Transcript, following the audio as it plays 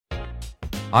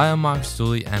Hi, I'm Mark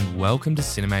Stooley and welcome to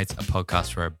Cinemates, a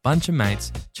podcast where a bunch of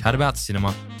mates chat about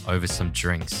cinema over some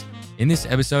drinks. In this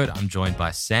episode, I'm joined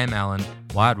by Sam Allen,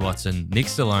 Wyatt Watson, Nick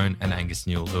Stallone and Angus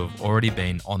Newell, who have already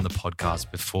been on the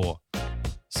podcast before.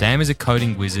 Sam is a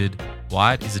coding wizard,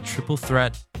 Wyatt is a triple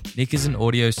threat, Nick is an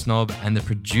audio snob and the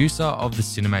producer of the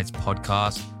Cinemates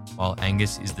podcast, while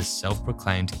Angus is the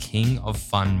self-proclaimed king of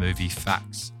fun movie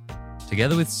facts.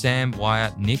 Together with Sam,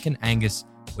 Wyatt, Nick and Angus,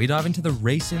 we dive into the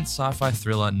recent sci-fi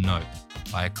thriller Nope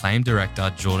by acclaimed director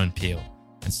Jordan Peele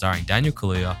and starring Daniel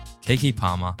Kaluuya, Keke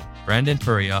Palmer, Brandon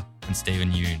Perea and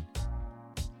Stephen Yeun.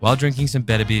 While drinking some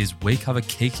better beers, we cover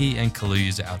Keke and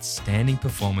Kaluuya's outstanding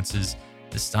performances,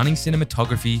 the stunning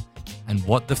cinematography and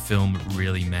what the film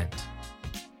really meant.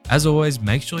 As always,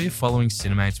 make sure you're following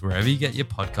Cinemates wherever you get your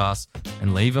podcasts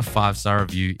and leave a 5-star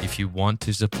review if you want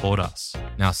to support us.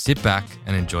 Now sit back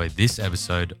and enjoy this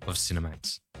episode of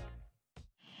Cinemates.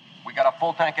 We got a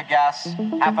full tank of gas,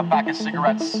 half a pack of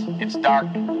cigarettes, it's dark,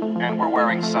 and we're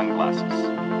wearing sunglasses.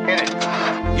 Hit it.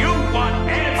 You want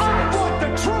answers! I want the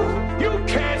truth! You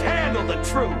can't handle the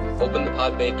truth! Open the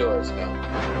pod bay doors, Al.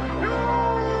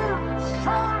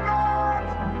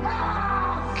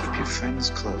 Keep your friends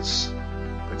close,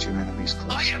 but your enemies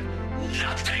close. I am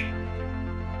nothing!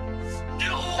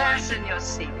 No one! Fasten your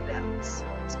seatbelts.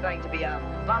 It's going to be a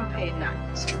bumpy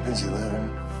night. Get busy living.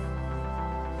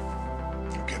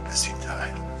 You get busy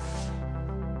dying.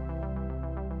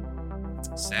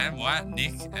 Sam, Wyatt,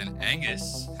 Nick and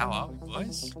Angus, how are we,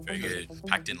 boys? Very good.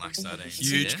 Packed in like sardines.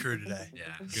 Huge crew today. Yeah.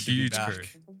 Good to be Huge back. crew.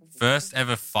 First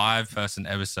ever 5-person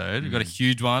episode. We've got a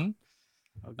huge one.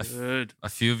 Good. A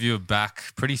few of you are back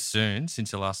pretty soon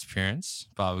since your last appearance,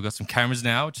 but we've got some cameras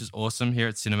now, which is awesome here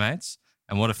at Cinemates,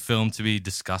 and what a film to be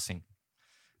discussing.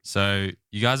 So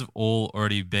you guys have all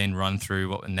already been run through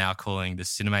what we're now calling the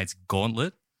Cinemates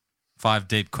Gauntlet, 5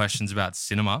 deep questions about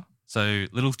cinema. So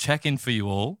little check-in for you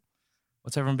all.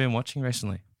 What's everyone been watching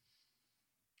recently?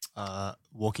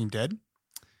 Walking Dead.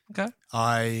 Okay.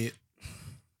 I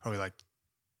probably like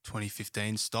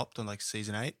 2015 stopped on like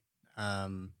season 8.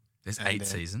 There's And 8 then-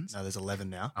 seasons. No, there's 11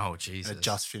 now. Oh, Jesus. And it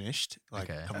just finished like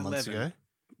Okay. a couple months 11. ago.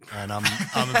 And I'm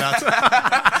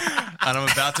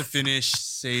about to finish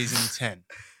season 10.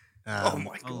 Oh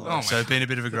my God. Oh So it's been a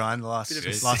bit of a grind the last Bit of a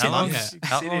last How month. long?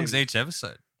 How long is each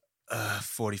episode?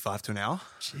 45 to an hour.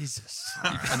 Jesus.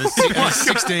 And there's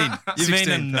 16. You've been 16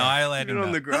 per. annihilating Been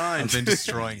on the that. grind. I've been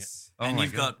destroying it. Oh and my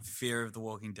you've God. got Fear of the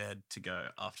Walking Dead to go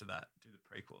after that. Do the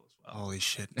prequel as well. Holy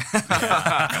shit. And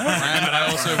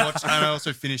I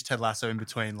also finished Ted Lasso in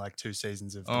between like 2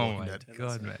 seasons of The Oh Walking my Dead.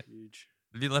 God, mate. Huge.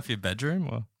 Have you left your bedroom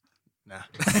or? Nah.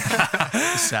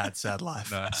 sad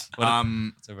life. Nice.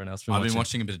 What's everyone else been I've watching? been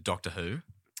watching a bit of Doctor Who.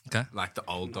 Okay. Like the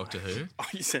old Doctor Who. Oh,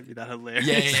 you sent me that hilarious.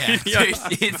 Yeah. video.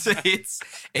 Dude,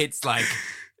 it's like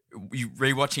you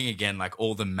rewatching again, like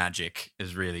all the magic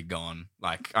is really gone.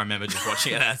 Like I remember just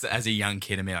watching it as a young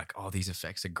kid and being like, oh, these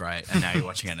effects are great. And now you're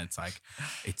watching it and it's like,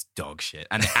 it's dog shit.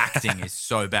 And the acting is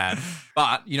so bad.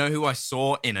 But you know who I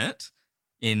saw in it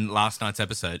in last night's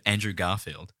episode? Andrew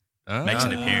Garfield. Makes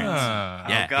an appearance. Ah.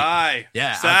 Yeah. Our guy.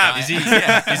 Yeah. Sam. our guy. Is he?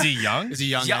 Yeah. Is he young? Is he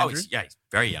young, Yeah, Andrew? he's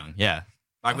very young. Yeah.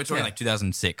 Like we're talking Yeah. like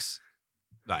 2006.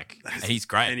 Like he's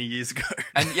great. Many years ago.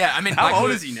 And yeah, I mean, How like,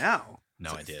 old is he now?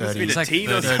 No idea. Thirty. He's been He's a like teen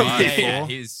or 30. something. Yeah, yeah. 34.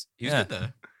 He was Yeah. good though.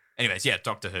 Anyways, yeah,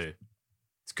 Doctor Who.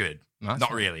 It's good. Nice.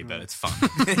 Not really, but it's fun.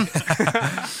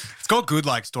 It's got good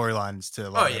like storylines to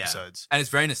like episodes. And it's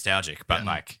very nostalgic, but Yeah.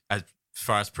 like as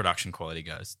far as production quality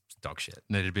goes, it's dog shit.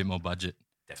 Needed a bit more budget.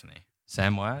 Definitely.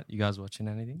 Sam Wyatt, you guys watching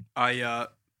anything? I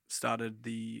started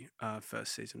the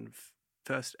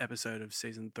first episode of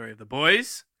season 3 of The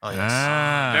Boys. Oh yes.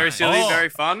 Ah. Very silly, Oh, very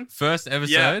fun. First episode.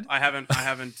 Yeah, I haven't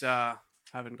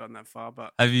gotten that far,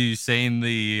 but Have you seen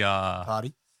the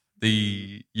Party.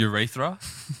 urethra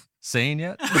scene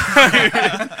yet? no.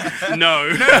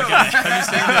 Have you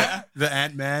seen the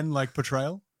Ant-Man like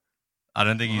portrayal? I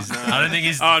don't think he's. no. I don't think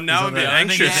he's. Oh, now I'm a bit I don't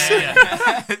think anxious. he's there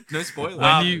yet. No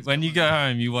spoilers. When you go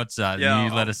home, you watch that Yeah, and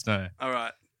you let I'll- us know. All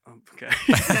right. Okay.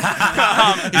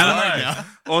 Hello.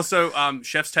 Also,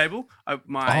 Chef's Table.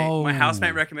 My Oh.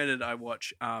 housemate recommended I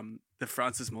watch the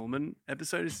Francis Mullman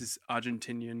episode. It's this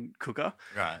Argentinian cooker.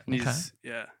 Right. And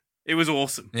it was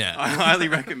awesome. Yeah. I highly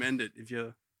recommend it if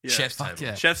you're Chef's Fuck Table.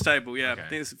 yeah. Chef's Table. Yeah, Okay. I think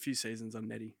there's a few seasons on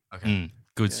Netty. Okay.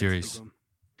 Good Yeah, it's a series. big one.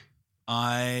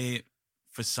 I,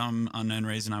 for some unknown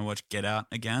reason, I watched Get Out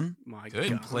again. My Good.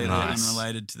 God. Completely Nice.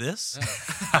 unrelated to this.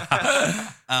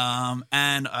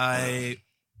 And I,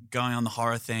 going on the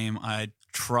horror theme, I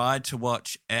tried to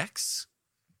watch X,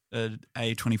 a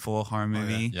A24 horror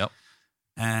movie, Yep.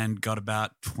 and got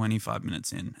about 25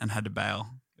 minutes in and had to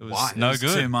bail. It was, Why? it No was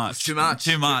good. Too much. It's too much.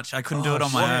 Too much. I couldn't do it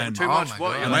on my own. Too much. my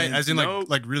What? God. You're Wait, as in no-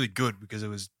 like really good because it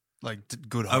was like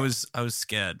good. I horror. was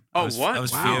scared. Oh, I was, what? I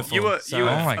was Wow. fearful. You were So- you were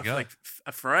Oh my f- God. like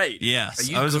afraid. Yes, Are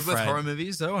you I was good afraid. with horror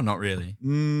movies though, or not really?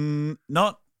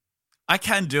 Not. I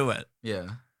can do it. Yeah.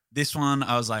 This one,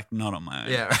 I was like, not on my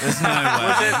own. Yeah. There's no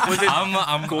way. Was it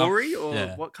I'm gory or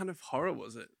yeah. what kind of horror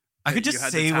was it? I could that you just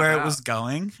had to see tap where out? it was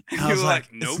going. And You I was were like,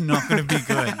 like, nope. it's not going to be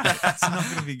good. It's not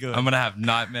going to be good. I'm gonna have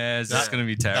nightmares. It's gonna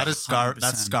be terrible. That is that's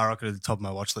 100%. skyrocketed at the top of my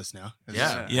watch list now.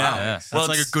 Yeah. yeah. Wow. That's Well,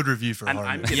 like a it's- good review for a And horror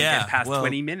I'm movie. gonna Yeah, get past well-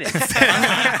 20 minutes.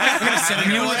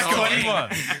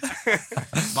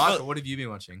 Michael, what have you been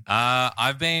watching?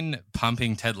 I've been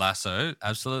pumping Ted Lasso.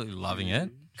 Absolutely loving it.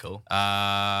 Cool.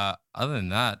 Other than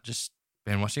that, just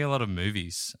been watching a lot of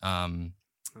movies Nice.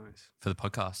 for the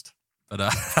podcast. But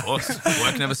Of course,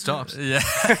 work never stops. yeah.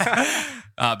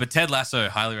 But Ted Lasso,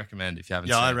 highly recommend if you haven't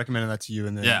Yeah, seen I it. recommended that to you.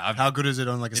 And then Yeah, I've- how good is it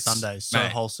on like a It's- Sunday? So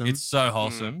mate, wholesome. It's so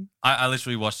wholesome. I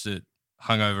literally watched it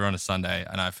hungover on a Sunday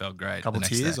and I felt great. couple the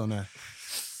next tears day. or no?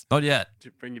 Not yet. Did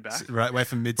it bring you back? Right, wait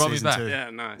for mid Brought me season back. 2. Yeah,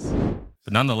 nice.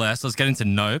 But nonetheless, let's get into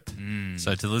Nope. Mm.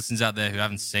 So to the listeners out there who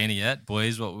haven't seen it yet,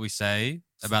 boys, what would we say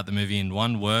about the movie in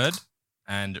one word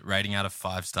and rating out of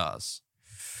 5 stars?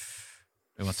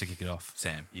 Who wants to kick it off?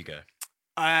 Sam, you go.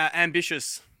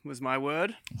 Ambitious was my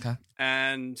word, Okay.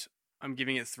 and I'm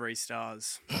giving it 3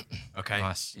 stars. Okay.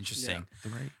 Nice. Interesting.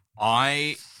 Great.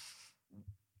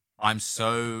 I'm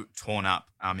so torn up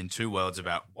in 2 worlds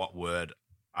about what word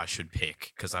I should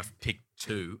pick because I've picked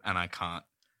 2 and I can't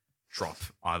drop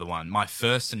either one. My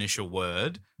first initial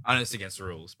word, I know it's against the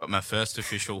rules, but my first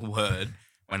official word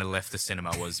when I left the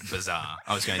cinema was bizarre.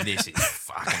 I was going, this is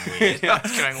fucking weird. I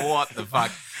was going, what the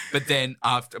fuck? But then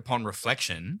upon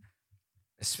reflection,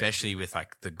 especially with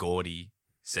like the gaudy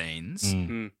scenes,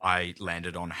 I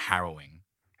landed on harrowing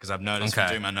because I've noticed from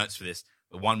Okay. doing my notes for this,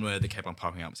 the one word that kept on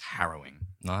popping up was harrowing.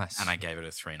 Nice. And I gave it a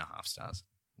 3.5 stars.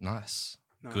 Nice.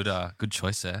 Nice. Good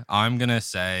choice there. I'm gonna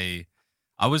say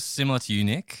I was similar to you,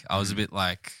 Nick. I was a bit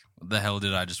like, what the hell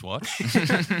did I just watch?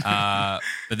 But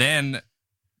then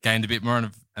gained a bit more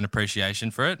of an appreciation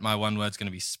for it. My one word's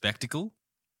gonna be spectacle.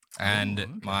 And Ooh,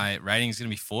 okay. my rating is gonna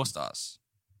be 4 stars.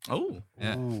 Oh,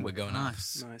 Yeah. we're going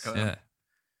Nice. Nice. Go. Yeah.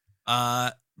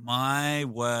 My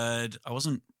word, I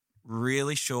wasn't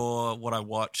really sure what I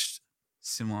watched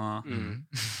similar.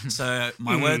 So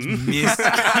my word's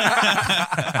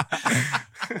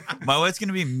my word's going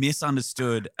to be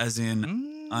misunderstood, as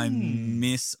in I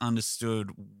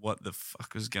misunderstood what the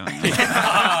fuck was going on.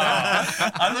 I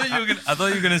thought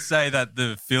you were gonna say that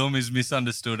the film is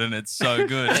misunderstood and it's so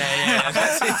good.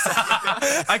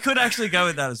 I could actually go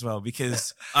with that as well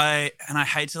because I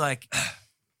hate to like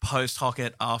post hoc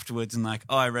it afterwards and like,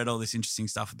 oh, I read all this interesting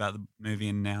stuff about the movie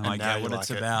and now I now get you what like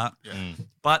it's it. about. Yeah.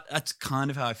 But that's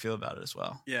kind of how I feel about it as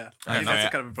well. Yeah, I I know.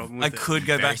 that's kind of a problem with I it. could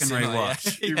go Very back and similar, yeah.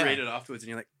 rewatch. You read it afterwards and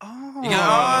you're like, oh, You go,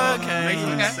 oh, okay. makes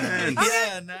Okay. sense.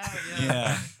 Yeah, no,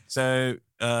 Yeah. So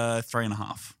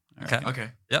 3.5. Okay. Okay.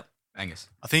 Yep. Angus.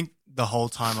 I think the whole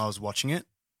time I was watching it,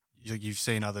 you've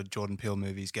seen other Jordan Peele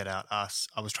movies, Get Out, Us.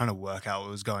 I was trying to work out what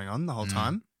was going on the whole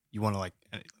time. You want to like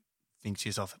think to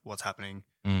yourself what's happening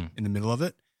in the middle of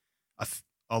it.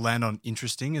 I'll land on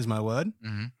interesting as my word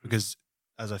because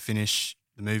as I finish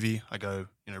the movie, I go,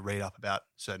 read up about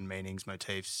certain meanings,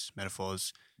 motifs,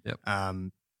 metaphors. Yep.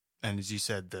 And as you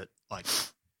said that like,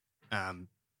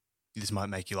 this might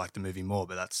make you like the movie more,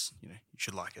 but that's, you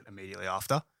should like it immediately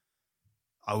after.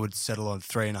 I would settle on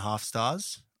 3.5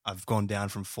 stars. I've gone down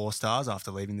from 4 stars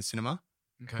after leaving the cinema.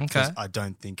 Okay. Okay. I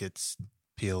don't think it's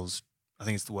Peele's. I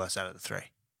think it's the worst out of the 3.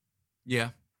 Yeah.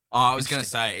 Oh, I was going to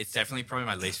say, it's definitely probably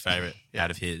my least favorite out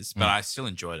of his, but I still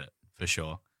enjoyed it for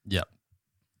sure. Yep.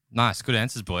 Nice. Good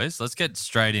answers, boys. Let's get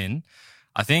straight in.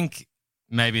 I think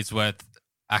maybe it's worth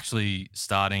actually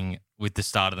starting with the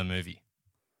start of the movie.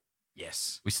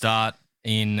 Yes. We start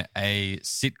in a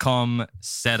sitcom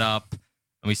setup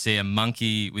and we see a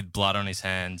monkey with blood on his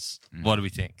hands. What do we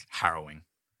think? Harrowing.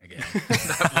 Again.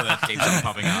 That word keeps on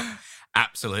popping up.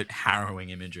 Absolute harrowing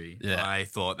imagery. Yeah. I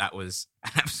thought that was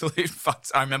an absolute fuck.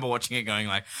 I remember watching it going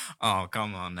like, oh,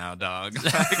 come on now, dog.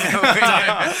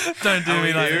 Don't do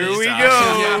me like Here this. we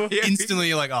go. Yeah. Instantly,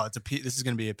 you're like, oh, this is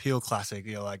going to be a Peel classic.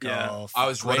 You're like, Yeah. oh, I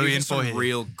was what are ready we for in for some here?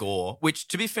 real gore, which,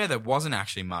 to be fair, there wasn't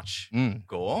actually much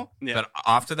gore. Yeah. But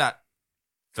after that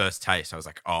first taste, I was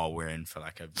like, oh, we're in for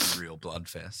like a real blood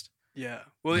fest. Yeah.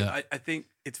 Well, Yeah. I think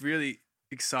it's really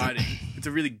exciting. It's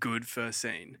a really good first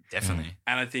scene. Definitely.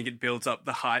 And I think it builds up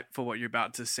the hype for what you're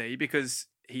about to see because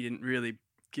he didn't really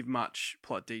give much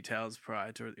plot details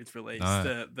prior to its release.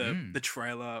 No. The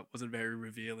trailer wasn't very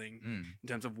revealing in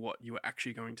terms of what you were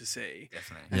actually going to see.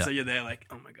 Definitely. And Yeah. so you're there like,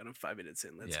 oh my God, I'm 5 minutes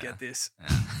in. Let's Yeah. get this.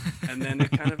 Yeah. And then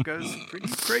it kind of goes pretty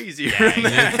crazy. Yeah, from yeah,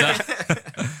 there.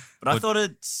 it does. But I thought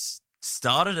it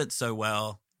started it so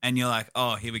well, and you're like,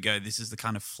 oh, here we go. This is the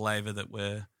kind of flavor that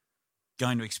we're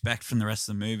going to expect from the rest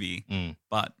of the movie.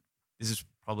 But this is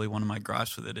probably one of my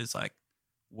gripes with it is like,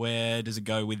 where does it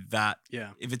go with that?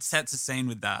 Yeah. If it sets a scene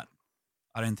with that,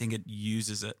 I don't think it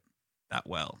uses it that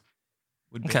well.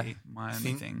 Would Okay. be my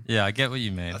only thing. Yeah, I get what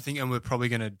you mean. I think, and we're probably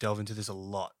going to delve into this a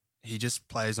lot. He just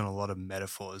plays on a lot of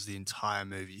metaphors the entire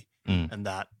movie, and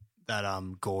that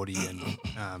Gordy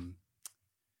and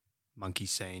monkey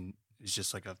scene is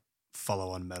just like a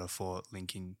follow-on metaphor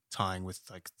tying with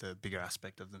like the bigger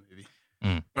aspect of the movie.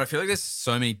 But I feel like there's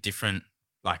so many different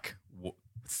like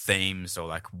themes or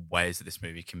like ways that this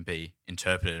movie can be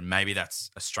interpreted. And maybe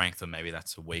that's a strength or maybe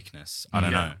that's a weakness. I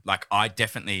don't know. Like I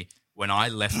definitely, when I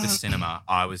left the cinema,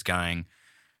 I was going,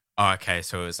 oh, okay,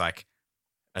 so it was like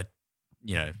a,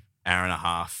 hour and a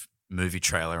half movie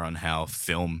trailer on how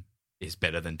film is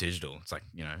better than digital. It's like,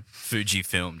 Fuji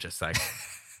film, just like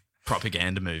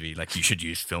propaganda movie. Like you should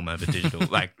use film over digital.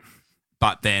 Like,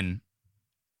 but then,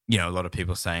 a lot of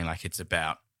people saying like it's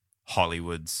about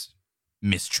Hollywood's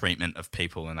mistreatment of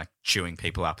people and like chewing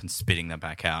people up and spitting them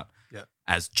back out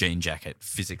as Jean Jacket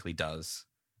physically does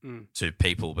to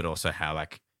people, but also how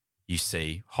like you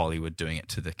see Hollywood doing it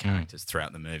to the characters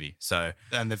throughout the movie. So,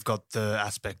 and they've got the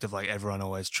aspect of like everyone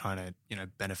always trying to,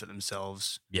 benefit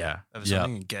themselves over Yeah.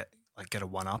 something and get a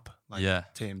one up. Like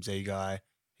TMZ guy,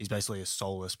 he's basically a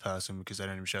soulless person because they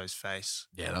don't even show his face.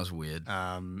 yeah, that was weird.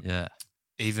 Yeah.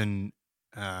 Even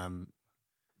I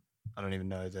don't even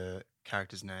know the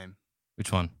character's name,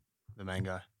 Which one? the main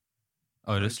guy.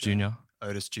 Otis Jr.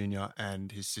 Otis Jr.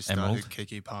 and his sister, Emerald. who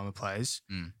Kiki Palmer plays,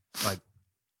 like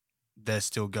they're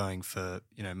still going for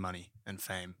money and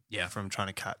fame. Yeah. From trying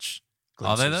to catch.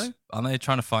 Are they glimpses. though? Are they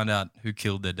trying to find out who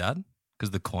killed their dad?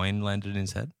 Because the coin landed in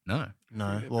his head. No.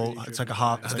 No, Yeah, well, pretty it's sure like a about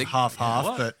half. that. It's I like think- half,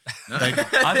 What? but No. they,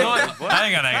 I thought.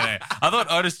 hang on. I thought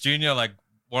Otis Jr. like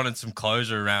wanted some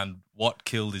closure around what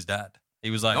killed his dad. He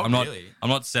was like, Not I'm really.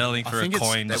 not settling I for a think it's-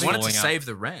 coin. They just wanted to falling out. save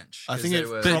the ranch. I 'cause think they it-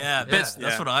 were- but- Yeah, that's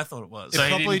Yeah. what I thought it was. So he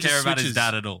probably didn't care just about his switches.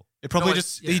 dad at all. it probably No,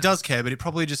 just yeah. he does care, but it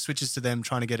probably just switches to them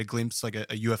trying to get a glimpse, like a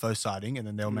UFO sighting, and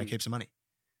then they'll make heaps of money.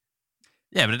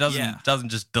 Yeah, but it doesn't Yeah. doesn't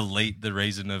just delete the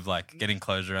reason of like getting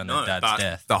closure on their dad's but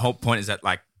death. the whole point is that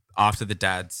like after the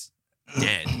dad's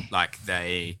dead, like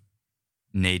they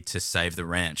need to save the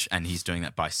ranch, and he's doing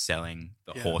that by selling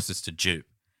the horses to dupe.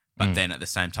 But then at the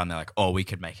same time, they're like, oh, we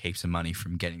could make heaps of money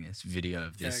from getting this video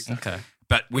of this. exactly. Okay.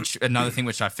 But another thing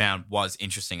which I found was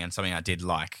interesting and something I did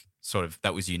like, sort of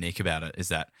that was unique about it, is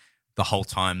that the whole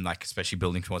time, like especially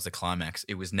building towards the climax,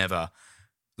 it was never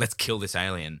let's kill this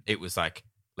alien. It was like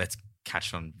let's catch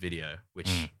it on video,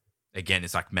 which again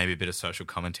is like maybe a bit of social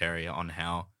commentary on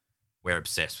how we're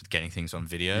obsessed with getting things on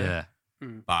video. Yeah.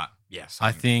 But yes,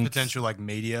 I think Potential like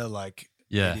media,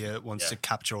 Yeah. media wants Yeah. to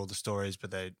capture all the stories,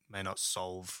 but they may not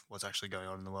solve what's actually going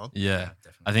on in the world. Yeah.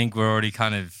 definitely. I think we're already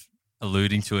kind of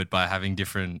alluding to it by having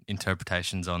different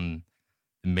interpretations the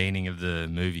meaning of the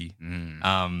movie.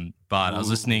 But I was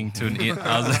listening to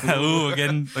we're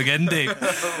getting deep.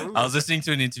 I was listening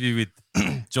to an interview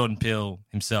with Jordan Peele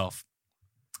himself,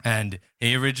 and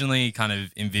he originally kind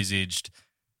of envisaged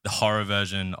the horror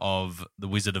version of The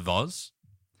Wizard of Oz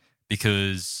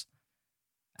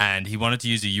and he wanted to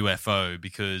use a UFO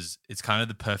because it's kind of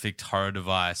the perfect horror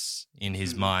device in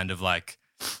his mind of like,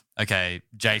 okay,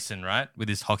 Jason, right, with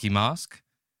his hockey mask.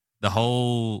 The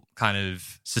whole kind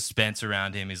of suspense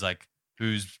around him is like,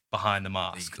 who's behind the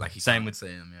mask? Like same with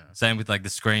him, yeah. same with like the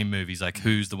Scream movies, like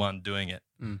who's the one doing it?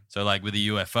 So like with the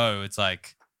UFO, it's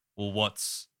like, well,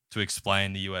 what's to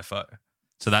explain the UFO?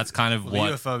 So that's kind of Well, what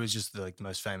the UFO is just the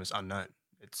most famous unknown.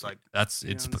 It's like that's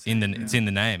Yeah, it's honestly, in the it's in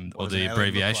the name what or does an the alien look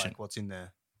abbreviation. like? What's in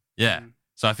there? Yeah.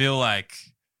 So I feel like,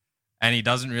 and he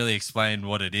doesn't really explain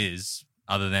what it is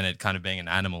other than it kind of being an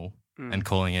animal and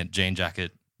calling it Jean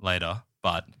Jacket later.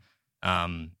 But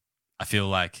I feel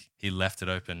like he left it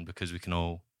open because we can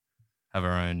all have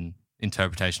our own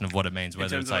interpretation of what it means, In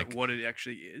whether terms it's of like what it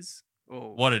actually is,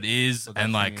 or what it is What that and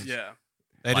thing like is. yeah,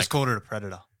 They just called it a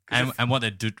predator. and what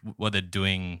they're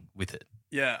doing with it.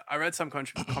 yeah. I read some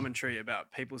commentary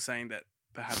about people saying that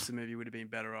perhaps the movie would have been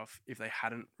better off if they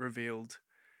hadn't revealed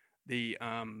the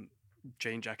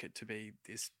Jean Jacket to be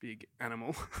this big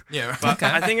animal. Yeah, right. But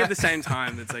I think at the same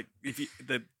time, it's like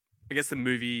I guess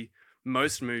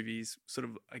most movies sort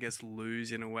of, I guess,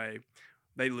 lose in a way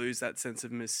they lose that sense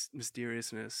of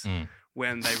mysteriousness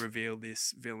when they reveal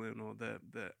this villain or the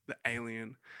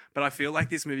alien. But I feel like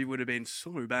this movie would have been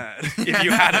so bad if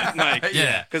you hadn't, like,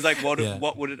 because like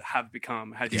what would it have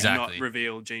become had you not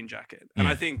revealed Jean Jacket? And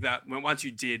I think that once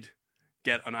you did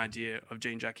get an idea of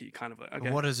Jean Jacket, you kind of like, okay,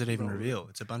 what does it even reveal?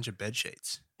 It's a bunch of bed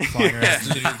sheets. It's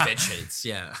literally bed sheets.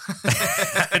 Yeah,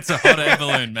 it's a hot air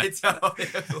balloon, man. It's a hot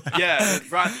air balloon. Yeah,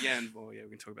 right at the end. Well, yeah,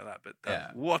 we can talk about that.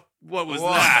 But what was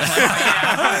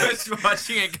that? I was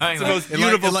watching it going. It's the most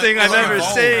beautiful thing I've ever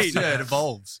seen. Yeah, it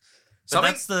evolves. So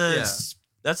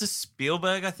that's a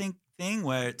Spielberg, I think, thing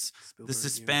where it's the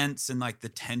suspense and like the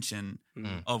tension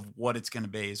of what it's going to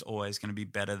be is always going to be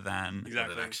better than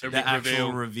the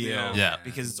actual reveal. Yeah.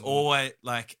 Because it's always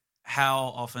like, how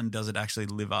often does it actually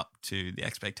live up to the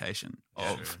expectation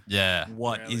of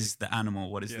what is the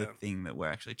animal, what is the thing that we're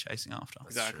actually chasing after?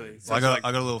 Exactly. So I got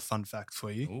a little fun fact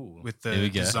for you with the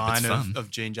design of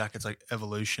Jean Jacket's like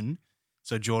evolution.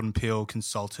 So Jordan Peele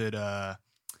consulted a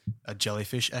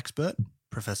jellyfish expert,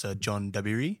 Professor John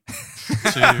Dabiri,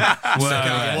 to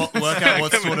work out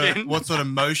what sort of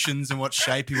motions and what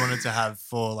shape he wanted to have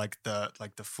for like the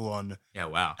full on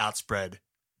outspread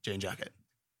Jean Jacket.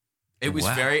 It was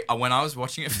very when I was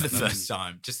watching it for the first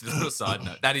time. Just a little side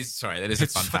note. That is a fun fact.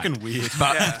 It's fucking weird.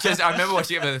 But just I remember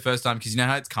watching it for the first time because you know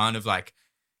how it's kind of like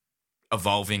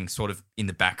evolving sort of in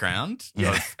the background.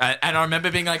 Yeah. And I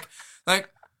remember being like,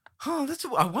 oh,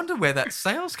 I wonder where that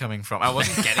sail's coming from. I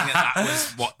wasn't getting that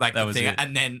was what like that the thing. It.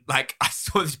 And then like I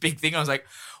saw this big thing. I was like,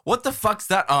 what the fuck's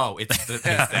that? Oh, it's the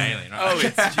alien. Right? Oh,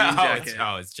 it's Jean Jacket.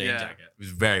 It's Jean Jacket. It was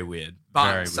very weird.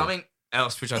 But something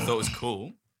else which I thought was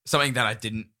cool, something that I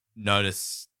didn't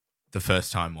notice the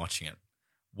first time watching it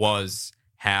was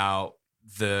how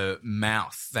they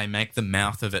make the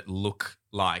mouth of it look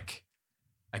like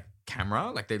a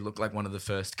camera, like they look like one of the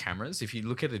first cameras. If you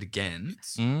look at it again,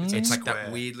 it's like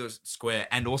that weird little square.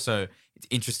 And also it's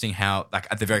interesting how like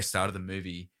at the very start of the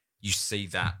movie you see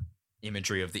that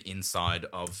imagery of the inside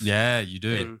of you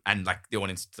do it, and like the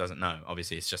audience doesn't know,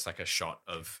 obviously it's just like a shot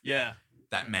of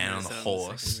that man on the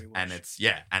horse and it's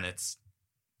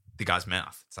the guy's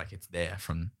mouth. It's like it's there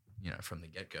from the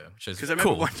get go. Because I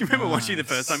remember, you remember watching the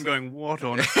first time, going, "What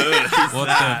on earth is what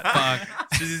that?" The fuck?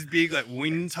 It's this big like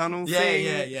wind tunnel thing.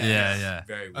 Yeah.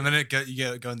 Very weird. And then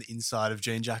you go on the inside of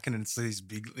Jean Jacket, and it's these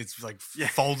big. It's like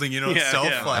folding in on itself.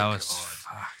 Yeah. Like, that was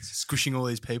fucked. Squishing all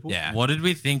these people. Yeah. What did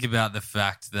we think about the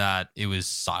fact that it was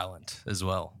silent as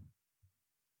well?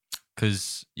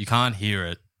 Because you can't hear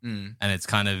it, and it's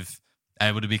kind of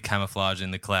able to be camouflaged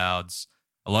in the clouds.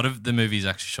 A lot of the movie is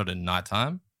actually shot at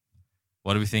nighttime.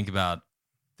 What do we think about?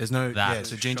 There's no that?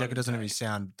 So Jean Jacket doesn't have any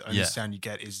sound. The only sound you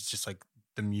get is just like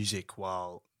the music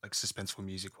suspenseful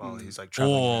music while he's like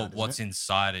traveling. Or around, what's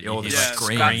inside it. All the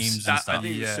screams and stuff. I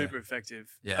think it was super effective.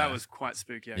 Yeah. That was quite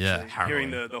spooky actually. Yeah. Hearing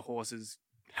the horses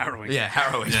harrowing. Yeah,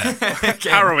 harrowing.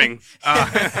 Harrowing.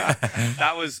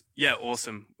 That was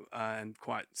awesome and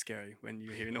quite scary when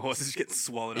you're hearing the horses get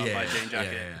swallowed up by Jean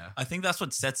Jacket. Yeah. I think that's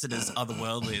what sets it as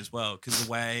otherworldly as well, because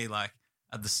the way like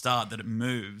at the start that it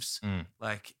moves,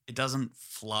 like it doesn't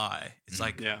fly. It's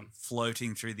like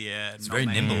floating through the air. It's not very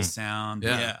making nimble. a sound.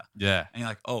 Yeah. And you're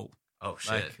like, oh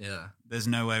shit. like, yeah. There's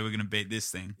no way we're going to beat this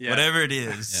thing. Yeah. Whatever it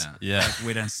is, Yeah. like,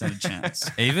 we don't stand a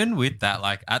chance. Even with that,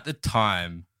 like at the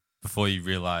time before you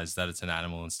realize that it's an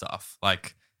animal and stuff,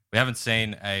 like we haven't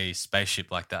seen a spaceship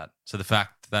like that. So the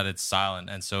fact that it's silent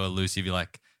and so elusive, you're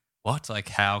like, what? Like,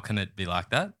 how can it be like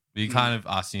that? You're kind of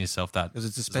asking yourself that. Because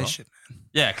it's a spaceship, man.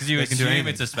 Yeah, because you They can do assume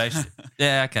anything. it's a spaceship.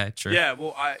 Yeah, okay, true. Yeah,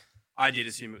 well, I did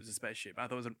assume it was a spaceship. I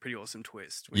thought it was a pretty awesome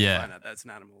twist when you find out that's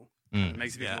an animal. It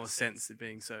makes a bit more sense of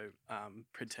being so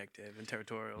protective and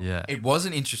territorial. Yeah. It was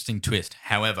an interesting twist.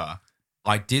 However,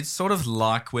 I did sort of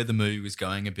like where the movie was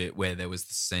going a bit, where there was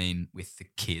the scene with the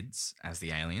kids as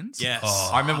the aliens. Yes.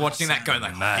 I remember watching that going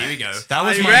like, here we go. That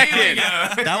was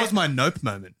that was my Nope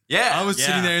moment. Yeah. I was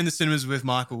sitting there in the cinemas with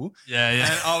Michael. Yeah.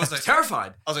 And I was like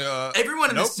terrified. I was like,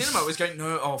 everyone in nope. the cinema was going,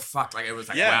 no, oh fuck. Like it was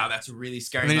like, Yeah. wow, that's a really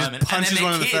scary And then he just moment. punches and then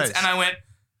one in the kids, face. and I went,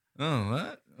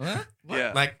 oh, what?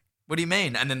 Yeah. Like, what do you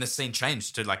mean? And then the scene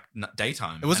changed to like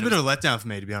daytime. It was a And bit of a letdown for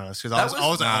me, to be honest, because I That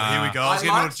was like, oh, here we go. I was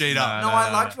getting all G'd up. No,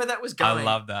 I liked where that was going. I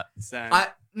love that. Same. I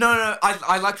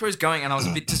liked where it was going, and I was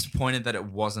a bit disappointed that it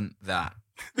wasn't that.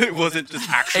 It wasn't just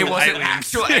actual It wasn't aliens.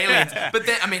 actual aliens. But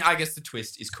then, I mean, I guess the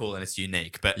twist is cool and it's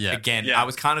unique. But again, I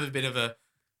was kind of a bit of a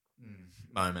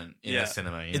moment in the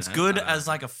cinema. It's good as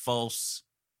like a false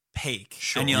peak.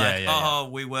 Sure. And you're Yeah, like, yeah,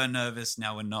 we were nervous,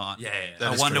 now we're not. Yeah,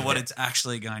 I wonder what it's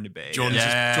actually going to be.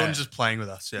 Jordan's just playing with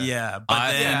us. Yeah,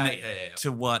 but then yeah.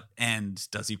 to what end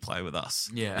does he play with us?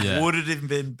 Yeah. Would it have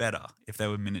been better if they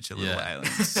were miniature little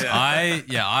aliens?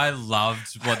 I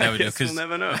loved what they were doing Guess we'll because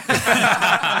never know.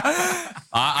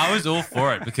 I was all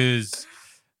for it because,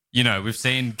 you know, we've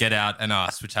seen Get Out and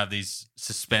Us, which have these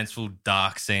suspenseful,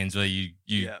 dark scenes where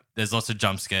there's lots of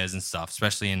jump scares and stuff,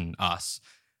 especially in Us.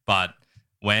 But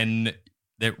when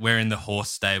we're in the horse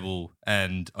stable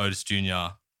and Otis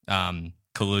Jr.,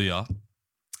 Kaluuya,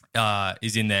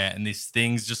 is in there and this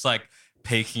thing's just like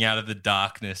peeking out of the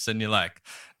darkness and you're like,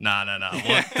 no,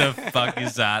 what the fuck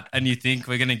is that? And you think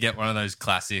we're going to get one of those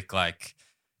classic like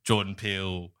Jordan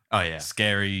Peele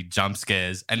scary jump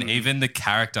scares. And even the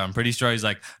character, I'm pretty sure he's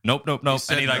like, nope.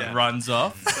 And he like runs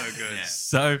off. So good. Yeah.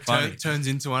 So funny. Turns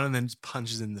into one and then just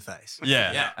punches in the face.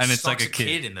 Yeah. And it's like Socks a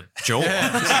kid. in the jaw.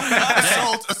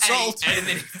 Assault. And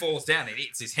then he falls down and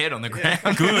hits his head on the ground.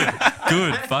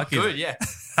 Good. Fucking Good, yeah.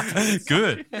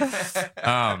 good. No,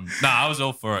 I was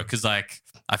all for it because like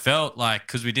I felt like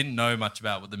because we didn't know much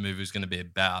about what the movie was going to be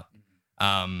about.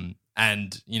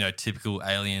 And, you know, typical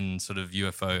alien sort of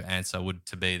UFO answer would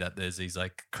to be that there's these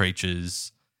like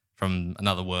creatures from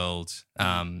another world.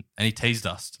 And he teased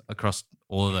us across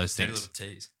all of those things. Little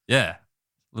tease. Yeah.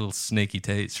 Little sneaky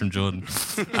tease from Jordan.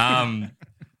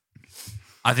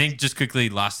 I think just quickly,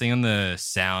 last thing on the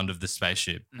sound of the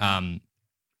spaceship. I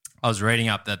was reading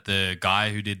up that the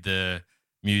guy who did the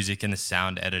music and the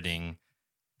sound editing,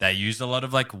 they used a lot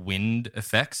of like wind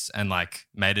effects and like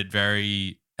made it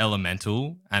very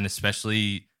elemental, and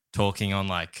especially talking on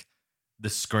like the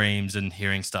screams and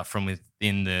hearing stuff from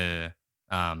within the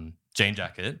jean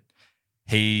jacket.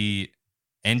 He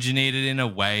engineered it in a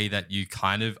way that you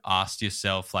kind of asked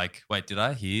yourself like, wait, did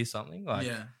I hear something?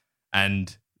 Like,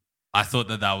 and I thought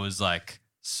that was like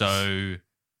so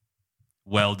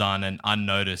well done and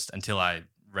unnoticed until I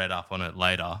read up on it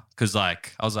later. Cause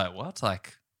like, I was like, what?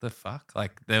 Like the fuck?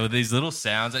 Like there were these little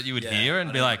sounds that you would hear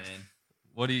and be like,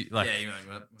 what do you like? Yeah,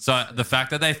 so the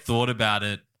fact that they thought about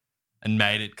it and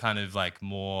made it kind of like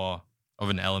more of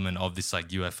an element of this like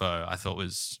UFO, I thought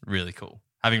was really cool.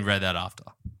 Having read that after.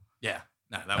 Yeah.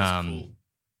 No, that was cool.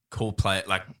 Cool play,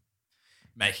 like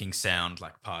making sound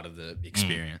like part of the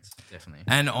experience. Definitely.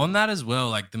 And on that as well,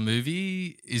 like the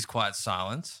movie is quite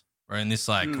silent. We're in this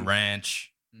like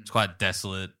ranch. It's quite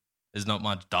desolate. There's not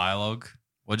much dialogue.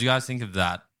 What do you guys think of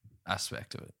that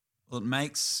aspect of it? Well, it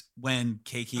makes when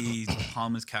Keke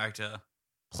Palmer's character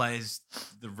plays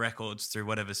the records through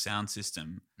whatever sound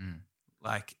system,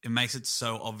 like it makes it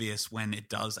so obvious when it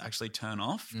does actually turn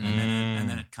off, and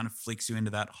then it kind of flicks you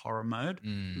into that horror mode.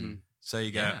 So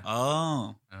you go, okay,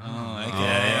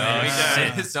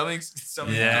 something.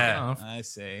 Yeah, I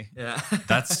see. Yeah,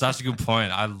 that's such a good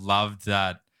point. I loved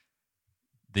that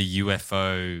the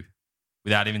UFO,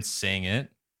 without even seeing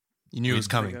it. You knew it was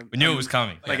coming. We knew it was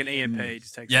coming. Like an EMP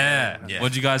just takes. Yeah.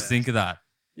 What did you guys think of that?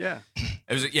 Yeah.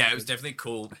 It was definitely a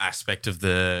cool aspect of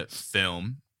the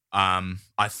film. I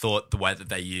thought the way that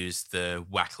they used the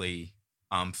wackly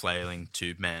arm flailing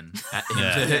tube men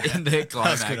in the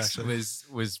climax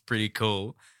was pretty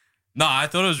cool. No, I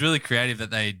thought it was really creative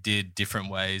that they did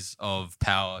different ways of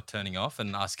power turning off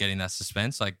and us getting that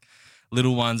suspense. Like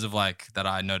little ones of like that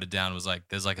I noted down was like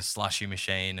there's like a slushy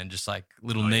machine and just like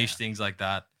little niche things like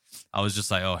that. I was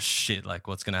just like, oh shit, like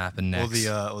what's gonna happen next?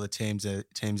 Or the Team Z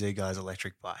guy's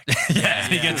electric bike.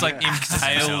 He gets like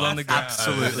impaled on the ground.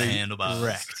 Absolutely handlebars.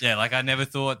 wrecked. Yeah, like I never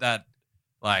thought that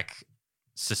like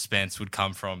suspense would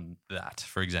come from that,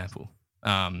 for example.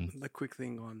 The quick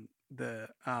thing on the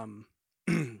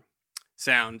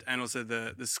sound and also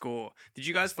the score. Did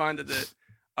you guys find that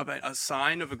a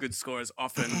sign of a good score is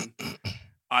often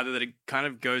either that it kind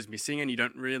of goes missing and you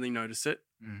don't really notice it,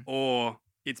 or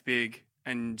it's big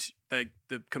and the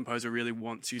composer really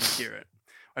wants you to hear it.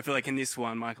 I feel like in this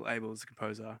one, Michael Abel, the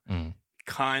composer,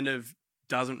 kind of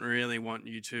doesn't really want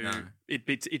you to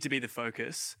it to be the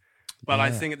focus. But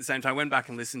I think at the same time, I went back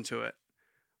and listened to it.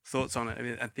 Thoughts on it? I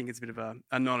mean, I think it's a bit of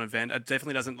a non-event. It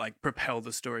definitely doesn't like propel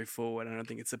the story forward. I don't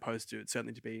think it's supposed to. It's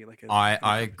certainly to be like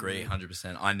I agree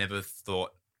 100%. I never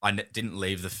thought didn't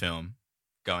leave the film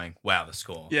going, wow, the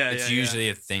score. Yeah, it's usually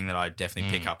a thing that I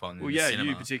definitely pick up on. Well, in the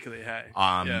cinema. You particularly, hey.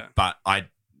 But I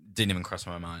didn't even cross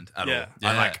my mind at all.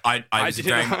 Yeah.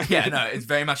 It's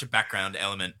very much a background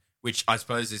element, which I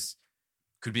suppose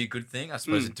could be a good thing. I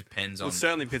suppose it depends on. Well,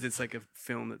 certainly because it's like a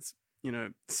film that's,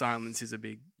 silence is a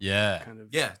big kind of.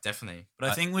 Yeah, definitely. But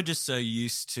I think we're just so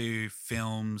used to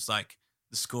films like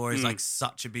the score is like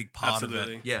such a big part of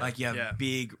Absolutely. it. Yeah. Like you have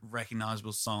big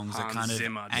recognizable songs that Hans kind of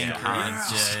Zimmer,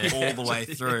 anchor all the way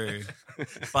through.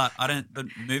 But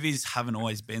movies haven't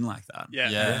always been like that.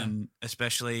 Yeah. And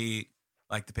especially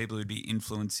like the people who'd be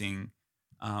influencing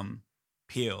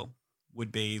Peele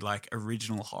would be like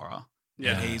original horror.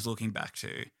 Yeah. That he's looking back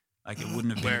to. Like it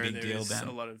wouldn't have been Where a big there deal is then.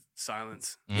 a lot of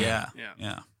silence. Yeah.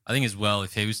 Yeah. I think as well,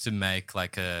 if he was to make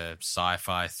like a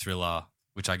sci-fi thriller,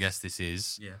 which I guess this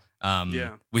is,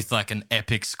 with like an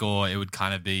epic score, it would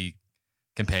kind of be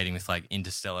competing with like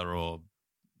Interstellar or,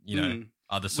 you know,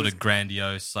 other sort of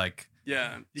grandiose like.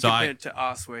 Yeah. You So compare it to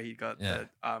Us, where he got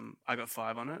I got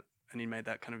 5 on it, and he made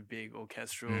that kind of big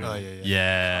orchestral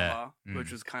cover,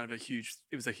 which was kind of a huge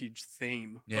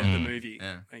theme of the movie.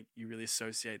 Yeah. Like you really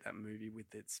associate that movie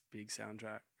with its big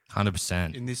soundtrack.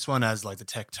 100%. In this one, as like the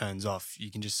tech turns off,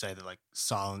 you can just say that like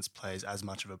silence plays as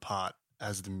much of a part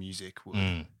as the music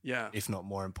would, if not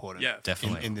more important. Yeah,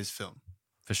 definitely in this film,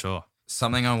 for sure.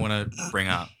 Something I want to bring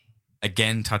up,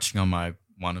 again, touching on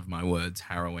one of my words,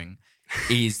 harrowing,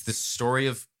 is the story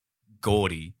of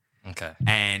Gordy. Okay.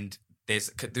 And there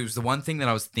was the one thing that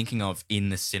I was thinking of in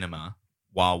the cinema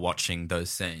while watching those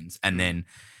scenes, and then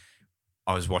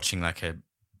I was watching like a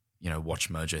Watch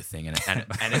Mojo thing, and it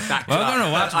backed Welcome to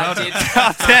Watch Mojo.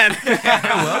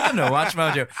 Welcome to Watch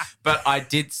Mojo. But I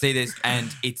did see this,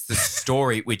 and it's the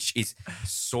story which is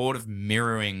sort of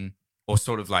mirroring or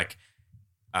sort of like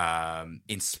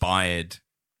inspired,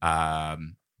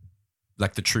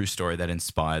 like the true story that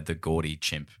inspired the Gordy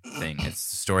chimp thing.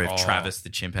 It's the story of Travis the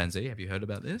chimpanzee. Have you heard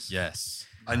about this? Yes.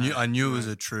 I knew it was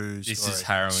a true story. This is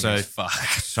harrowing as fuck.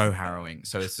 So harrowing.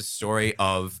 So it's the story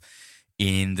of,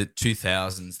 in the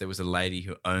 2000s, there was a lady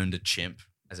who owned a chimp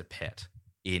as a pet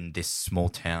in this small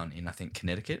town in, I think,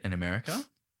 Connecticut in America.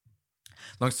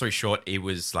 Long story short, it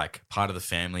was like part of the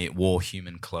family. It wore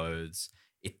human clothes.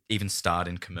 It even starred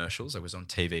in commercials. It was on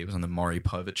TV. It was on the Maury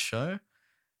Povich show.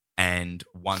 And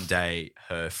one day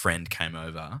her friend came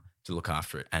over to look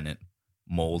after it, and it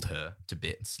mauled her to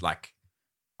bits. Like,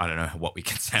 I don't know what we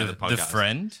can say on the podcast. The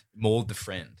friend? Mauled the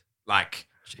friend. Like,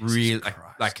 really,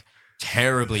 like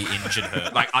terribly injured her.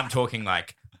 Like, I'm talking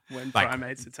like when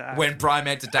primates attack. When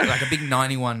primates attack, like a big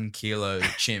 91 kilo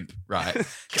chimp, right?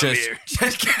 Come here.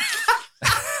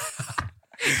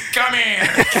 Come here.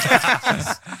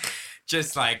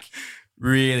 just like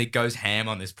really goes ham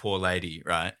on this poor lady,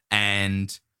 right?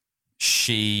 And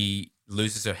she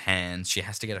loses her hands. She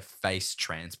has to get a face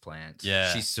transplant.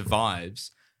 Yeah. She survives,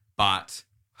 but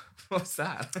what's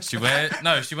that? She went on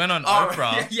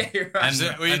Oprah. Yeah, you're right.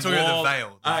 And were you talking about the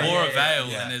veil? Wore a veil,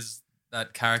 and there's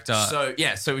that character. So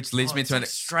which leads me to like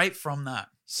straight from that.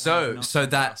 So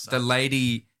that the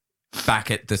lady back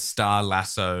at the Star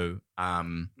Lasso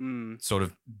sort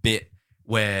of bit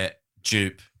where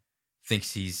Jupe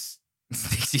thinks he's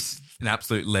an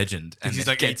absolute legend, and he's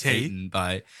like gets E.T.? eaten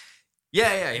by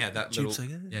that Jupe's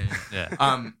little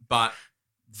like, but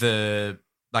the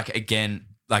again,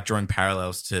 drawing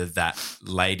parallels to that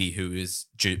lady who is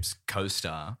Jupe's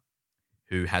co-star,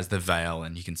 who has the veil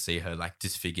and you can see her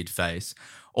disfigured face.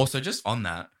 Also, just on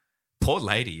that, poor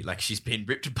lady, she's been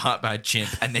ripped apart by a chimp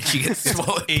and then she gets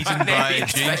eaten by a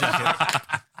ginger.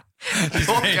 She's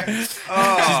been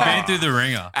through the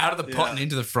ringer. Out of the pot and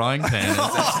into the frying pan.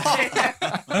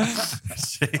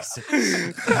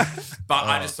 But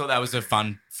I just thought that was a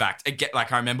fun fact. Again, I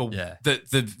remember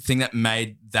the thing that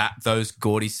made those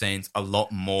Gordy scenes a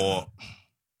lot more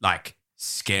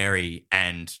scary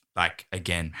and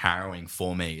again harrowing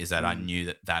for me is that I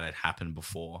knew that had happened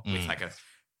before with a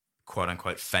quote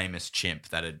unquote famous chimp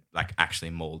that had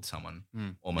actually mauled someone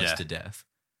almost to death.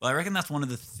 Well, I reckon that's one of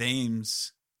the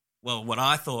themes. Well, what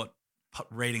I thought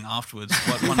reading afterwards,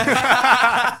 I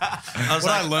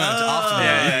learned after.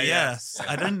 Yes,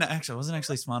 I wasn't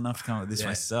actually smart enough to come up with this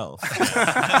myself. but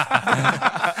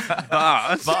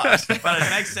it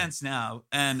makes sense now,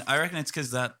 and I reckon it's because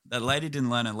that lady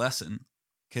didn't learn a lesson.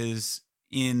 Because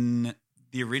in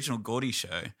the original Gordy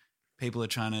show, people are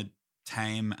trying to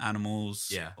tame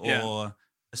animals or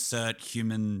assert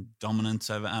human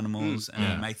dominance over animals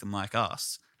and make them like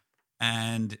us,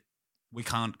 and we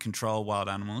can't control wild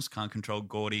animals, can't control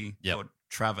Gordy or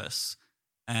Travis.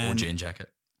 Or Jean Jacket.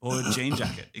 Or Jean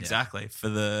Jacket, exactly, for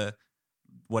the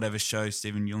whatever show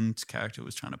Stephen Yeun's character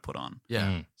was trying to put on.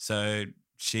 Yeah. So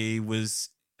she was,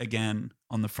 again,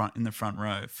 in the front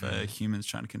row for humans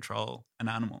trying to control an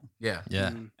animal. Yeah.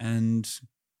 Yeah. And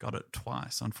got it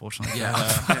twice, unfortunately. Yeah.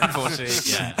 Unfortunately,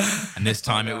 yeah. And this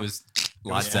time it was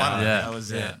lights out. Yeah. That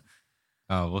was it.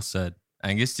 Oh, well said.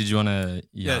 Angus, did you want to...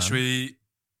 Yeah, should we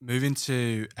move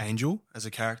into Angel as a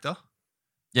character?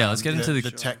 Yeah, let's get into the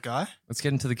tech guy. Let's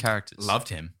get into the characters. Loved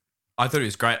him. I thought he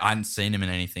was great. I hadn't seen him in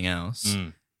anything else.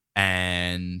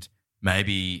 And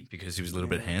maybe because he was a little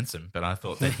bit handsome, but I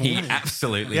thought that he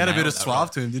absolutely He had a bit nailed of that suave role.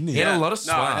 to him, didn't he? He had a lot of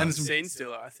swag. and some scene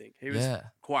stealer, I think. He was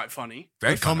quite funny.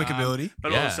 Very Good comic ability.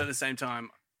 But Yeah. also at the same time,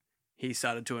 he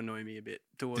started to annoy me a bit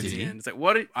towards Did the he? end. It's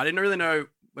like, I didn't really know,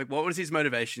 like, what was his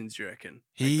motivations, do you reckon?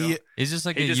 He He's just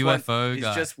like He a just UFO He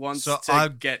guy. just wants So to I-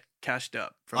 get cashed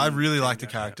up. I really from like the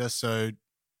Django. character. So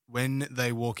when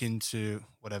they walk into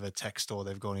whatever tech store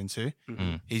they've gone into,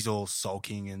 he's all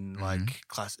sulking and like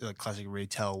classic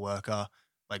retail worker,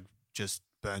 like just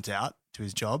burnt out to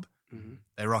his job.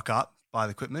 They rock up, buy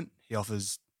the equipment. He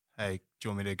offers, "Hey, do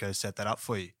you want me to go set that up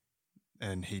for you?"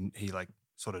 And he like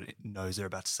sort of knows they're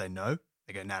about to say no.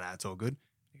 They go, "Nah, it's all good."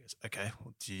 He goes, "Okay,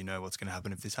 well, do you know what's going to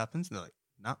happen if this happens?" And they're like,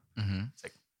 "No." It's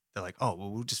like they're like, "Oh,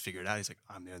 well, we'll just figure it out." He's like,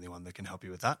 "I'm the only one that can help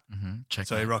you with that." Check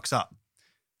So he rocks up.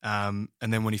 And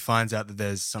then when he finds out that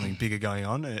there's something bigger going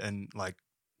on and like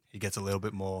he gets a little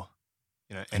bit more,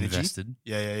 energy. Invested.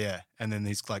 Yeah. And then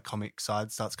his like comic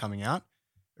side starts coming out.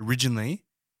 Originally,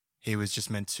 he was just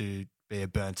meant to be a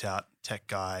burnt out tech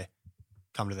guy,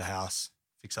 come to the house,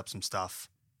 fix up some stuff,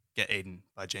 get eaten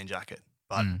by Jean Jacket.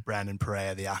 But Brandon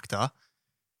Perea, the actor,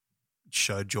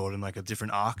 showed Jordan like a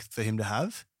different arc for him to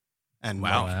have and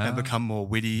and become more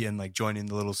witty and like join in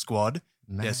the little squad.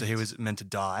 Yeah, so he was meant to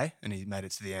die and he made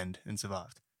it to the end and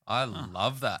survived. I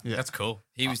love that. Yeah. That's cool.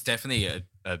 He was definitely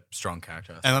a strong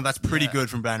character. And that's pretty good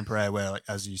from Brandon Perea where, like,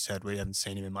 as you said, we haven't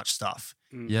seen him in much stuff.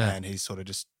 Yeah. And he's sort of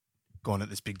just gone at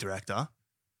this big director,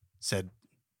 said,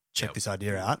 check this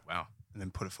idea out. Wow. And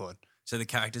then put it forward. So the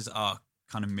characters are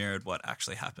kind of mirrored what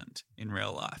actually happened in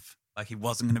real life. Like he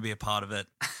wasn't going to be a part of it.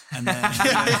 And then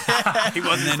He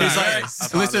wasn't. And then He's he's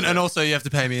like, listen, and also you have to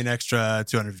pay me an extra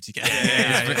 $250K.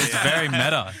 It's very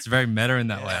meta. It's very meta in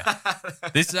that way.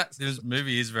 This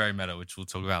movie is very meta, which we'll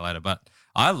talk about later. But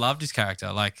I loved his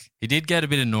character. Like, he did get a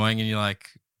bit annoying, and you're like,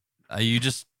 are you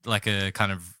just like a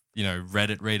kind of,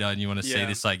 Reddit reader and you want to see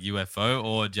this like UFO,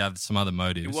 or do you have some other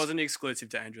motives? It wasn't exclusive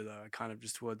to Andrew though. I kind of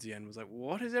just towards the end was like,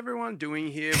 what is everyone doing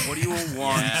here? What do you all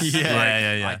want?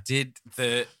 I did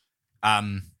the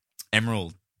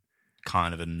Emerald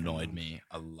kind of annoyed me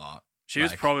a lot. She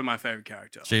was probably my favorite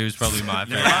character. She was probably my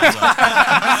favorite.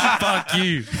 Fuck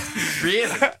you.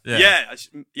 Really?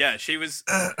 Yeah. She was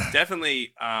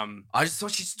definitely. I just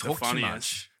thought she talked too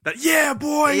much. That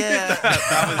boy. Yeah,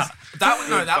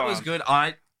 that was fun. good.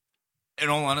 In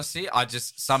all honesty,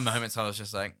 some moments I was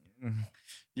just like,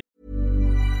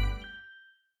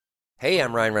 Hey,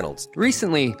 I'm Ryan Reynolds.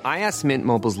 Recently, I asked Mint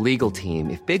Mobile's legal team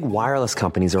if big wireless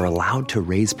companies are allowed to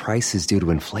raise prices due to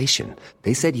inflation.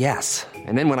 They said yes.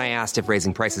 And then when I asked if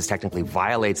raising prices technically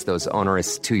violates those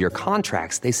onerous 2-year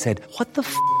contracts, they said, "What the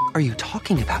f*** are you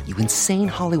talking about, you insane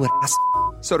Hollywood ass?"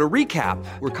 So to recap,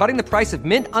 we're cutting the price of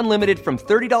Mint Unlimited from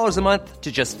 $30 a month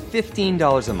to just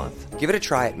 $15 a month. Give it a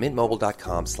try at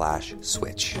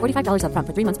mintmobile.com/switch. $45 up front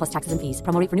for 3 months plus taxes and fees.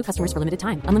 Promo rate for new customers for limited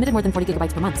time. Unlimited more than 40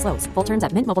 gigabytes per month. Slows full terms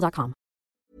at mintmobile.com.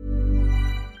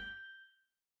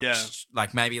 Yeah.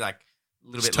 like maybe like a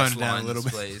little Just bit tone less it down a lines, little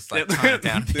bit. please. Like tone it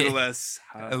down a little bit. less.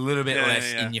 A little bit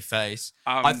less yeah. in your face.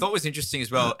 I thought it was interesting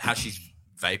as well how she's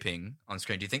vaping on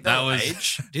screen. Do you think that'll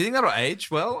age? Do you think that'll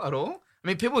age well at all? I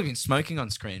mean, people have been smoking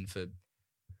on screen for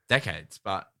decades,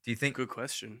 but do you think? Good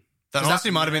question. That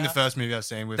honestly might have been the first movie I've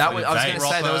seen with That was, I was going to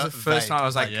say that was the proper first vape. time I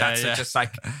was like, Yeah, that's just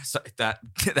like that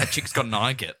chick's got an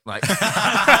eye get. Like, Do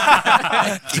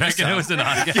you reckon it was an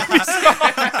eye?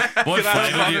 What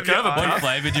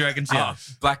flavor do you reckon she had?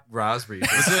 black raspberry.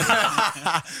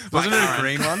 Wasn't it a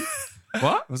green one?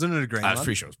 What? Wasn't it a green I was one?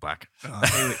 pretty sure it was black.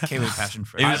 Kiwi passion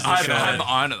fruit. It was I had my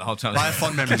eye on it the whole time. I have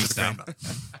fond memories of the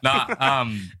green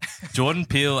one. Jordan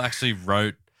Peele actually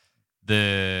wrote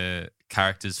the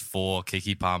characters for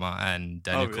Keke Palmer and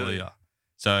Daniel really? Kaluuya.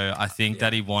 So I think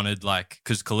that he wanted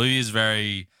because Kaluuya is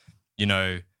very,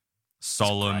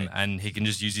 solemn and he can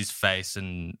just use his face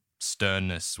and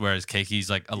sternness, whereas Keke's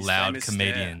like a His loud famous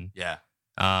comedian. Yeah.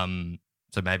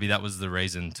 So maybe that was the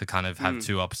reason to kind of have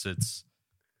two opposites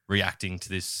reacting to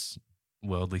this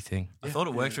worldly thing. I thought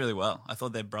it worked really well. I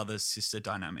thought their brother-sister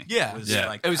dynamic Yeah. was Yeah.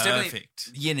 like It was perfect.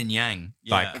 definitely yin and yang.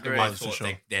 Yeah. Like, Agreed. I For thought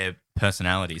sure. their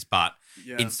personalities, but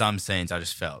Yeah. in some scenes, I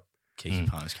just felt Keke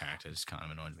Palmer's character just kind of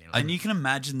annoyed me. And you can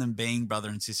imagine them being brother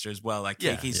and sister as well. Like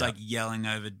Yeah. Kiki's like yelling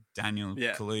over Daniel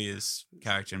Yeah. Kaluuya's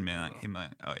character and being like,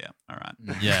 oh yeah, all right.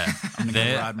 Yeah. I'm going to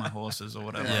Their- go ride my horses or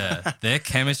whatever. Yeah. Their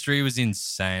chemistry was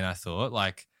insane, I thought.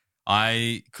 Like,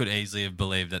 I could easily have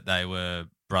believed that they were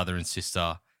brother and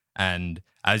sister. And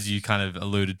as you kind of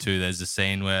alluded to, there's a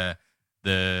scene where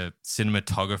the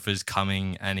cinematographer's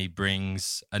coming and he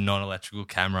brings a non-electrical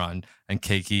camera and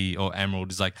Kiki or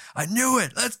Emerald is like, I knew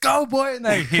it, let's go, boy. And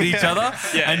they hit each other.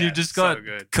 And you've just got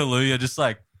Kaluuya just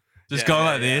going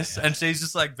like this. And she's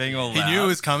just like being all loud. He knew it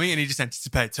was coming and he just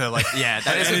anticipates her like,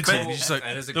 that is a cool. He's just like,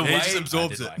 That is a the cool- way he just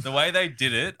absorbs it. The way they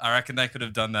did it, I reckon they could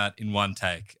have done that in one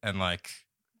take. And like,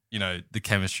 you know, the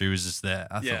chemistry was just there.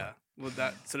 I thought. Well,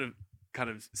 that sort of kind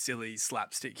of silly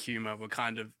slapstick humor was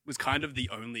kind of the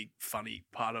only funny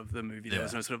part of the movie. There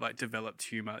was no sort of like developed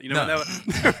humor. You know,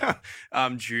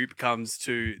 when Jupe comes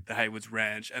to the Haywood's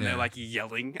ranch and they're like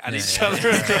yelling at each other.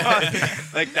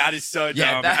 Like that is so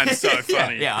dumb and so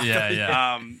funny.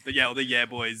 But the Yeah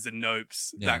Boys, the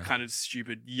Nopes, that kind of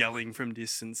stupid yelling from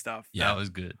distance stuff. That was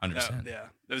good. 100%. There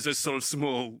was those sort of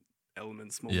small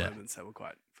elements, moments that were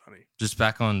quite funny. Just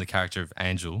back on the character of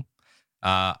Angel.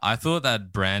 I thought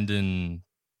that Brandon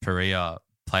Perea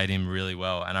played him really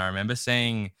well. And I remember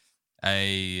seeing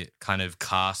a kind of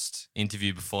cast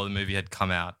interview before the movie had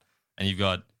come out. And you've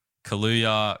got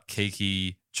Kaluuya,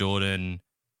 Kiki, Jordan,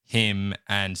 him,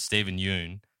 and Stephen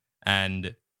Yeun.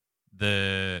 And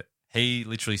he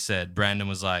literally said, Brandon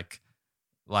was like,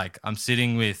 I'm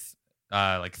sitting with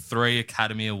like 3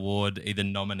 Academy Award either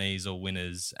nominees or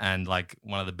winners and like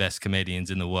one of the best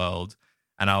comedians in the world.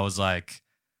 And I was like,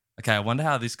 okay, I wonder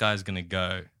how this guy's going to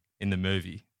go in the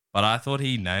movie. But I thought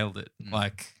he nailed it.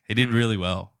 Like, he did really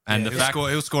well. And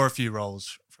he'll score a few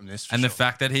roles from this. The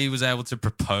fact that he was able to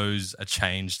propose a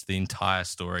change to the entire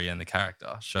story and the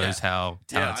character shows how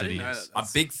talented he is.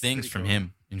 Big things from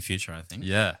him in future, I think.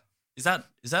 Yeah. Is that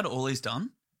all he's done?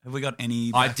 Have we got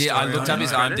any? I did. I looked up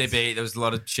his credits? IMDb. There was a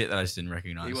lot of shit that I just didn't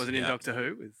recognize. He wasn't in Doctor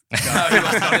Who. No, he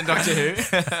was not in Doctor Who.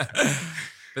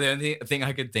 But the only thing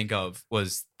I could think of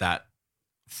was that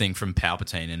thing from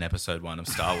Palpatine in episode 1 of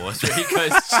Star Wars where he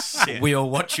goes, we'll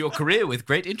watch your career with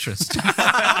great interest.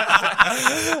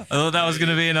 I thought that was going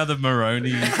to be another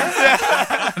Maroney.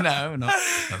 No,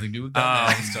 nothing to do with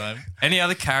that this time. Any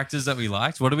other characters that we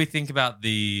liked? What do we think about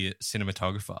the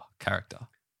cinematographer character?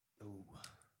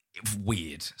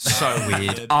 Weird. So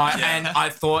weird. And I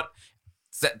thought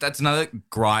that's another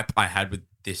gripe I had with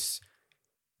this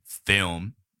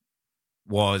film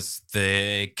was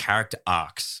the character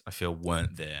arcs, I feel,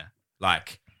 weren't there.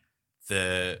 Like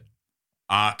the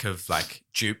arc of like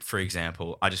Jupe, for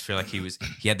example, I just feel like he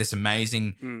had this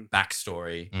amazing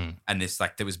backstory and this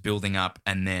like that was building up,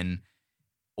 and then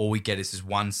all we get is this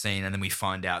one scene and then we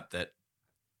find out that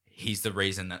he's the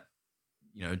reason that,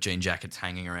 you know, Jean Jacket's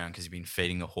hanging around because he's been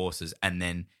feeding the horses, and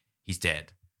then he's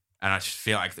dead. And I just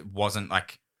feel like it wasn't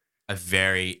like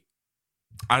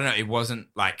it wasn't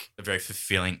like a very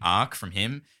fulfilling arc from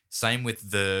him. Same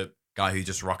with the guy who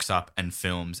just rocks up and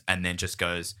films and then just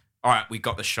goes, all right, we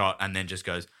got the shot, and then just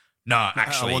goes, no,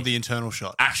 actually, I want the internal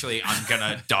shot. Actually, I'm going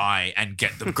to die and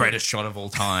get the greatest shot of all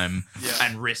time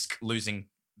and risk losing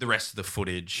the rest of the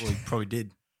footage. Well, he probably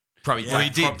did. He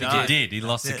did. He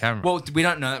lost the camera. Well, we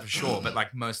don't know that for sure, but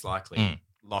like most likely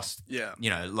lost,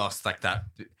 lost like that.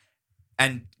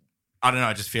 And I don't know,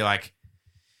 I just feel like,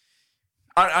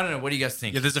 I don't know. What do you guys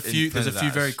think? Yeah, there's a few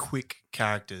very quick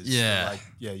characters. Yeah,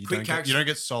 you don't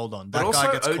get sold on. But also,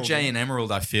 OJ and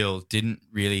Emerald, I feel, didn't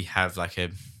really have like a.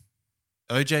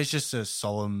 OJ's just a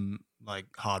solemn, like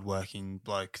hardworking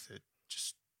bloke that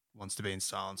just wants to be in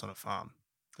silence on a farm.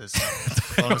 There's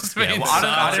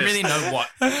I don't really know what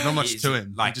not much to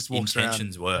him. Like he just walks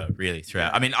intentions around. were really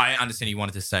throughout. I mean, I understand he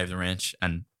wanted to save the ranch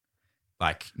and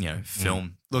like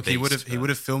film. Look, he would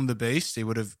have filmed the beast. He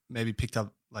would have maybe picked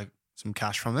up like some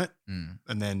cash from it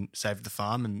and then saved the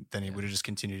farm, and then he would have just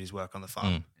continued his work on the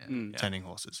farm, tending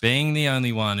horses. Being the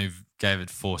only one who gave it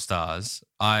 4 stars,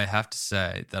 I have to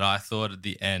say that I thought at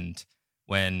the end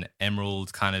when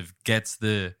Emerald kind of gets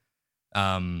the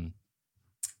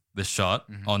shot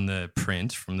on the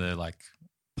print from the like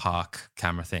park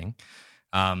camera thing,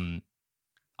 I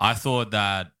thought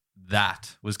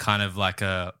that was kind of like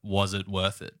was it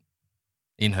worth it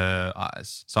in her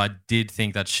eyes? So I did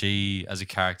think that she, as a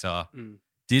character,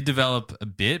 did develop a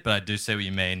bit, but I do see what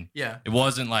you mean. Yeah. It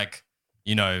wasn't like,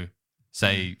 you know,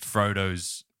 say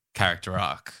Frodo's character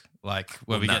arc, like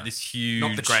where we get this huge...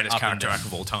 Not the greatest character arc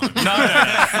of all time.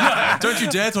 No. Don't you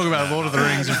dare talk about Lord of the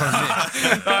Rings in front of me.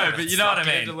 No, but you know what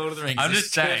I mean. Lord of the Rings. I'm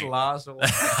just saying.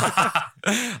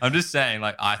 I'm just saying,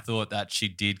 like, I thought that she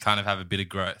did kind of have a bit of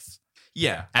growth.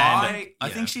 Yeah. And I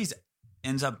think she's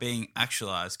ends up being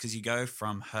actualized because you go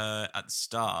from her at the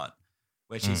start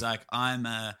where she's like, I'm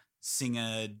a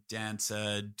singer,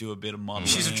 dancer, do a bit of modeling.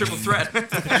 She's a triple threat. Her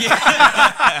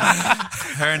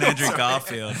and Andrew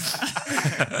Garfield.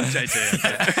 JT.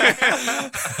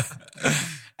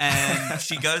 And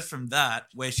she goes from that,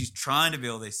 where she's trying to be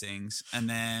all these things, and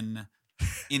then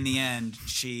in the end,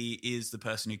 she is the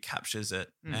person who captures it.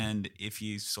 And if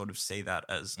you sort of see that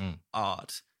as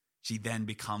art, she then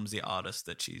becomes the artist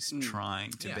that she's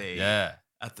trying to be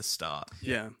at the start.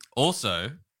 Yeah. Also,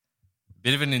 a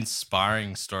bit of an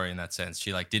inspiring story in that sense.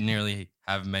 She like didn't really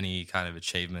have many kind of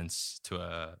achievements to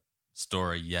her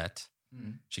story yet.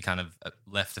 She kind of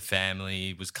left the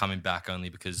family, was coming back only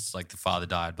because like the father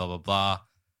died, blah, blah, blah.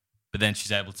 But then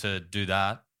she's able to do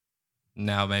that.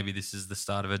 Now maybe this is the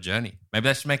start of her journey. Maybe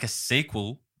they should make a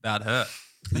sequel about her.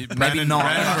 Brandon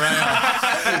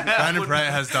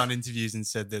Pratt has done interviews and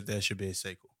said that there should be a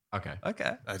sequel. Okay.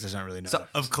 I just don't really know.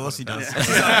 Of course he does. He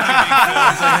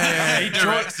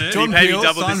directs it. John Maybe Peele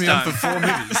double signed this me up time. for 4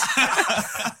 movies.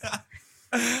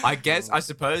 I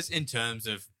suppose in terms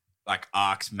of like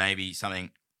arcs, maybe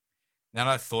something. Now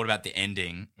that I've thought about the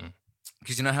ending,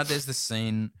 because you know how there's the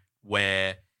scene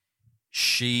where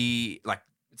she, like,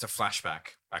 it's a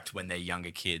flashback back to when they're younger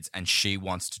kids, and she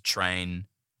wants to train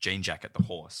Jean Jacket, the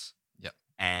horse. Yep.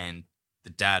 And the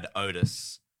dad,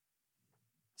 Otis,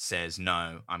 says,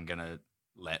 no, I'm going to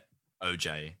let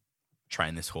OJ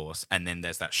train this horse. And then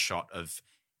there's that shot of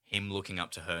him looking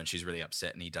up to her, and she's really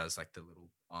upset, and he does like the little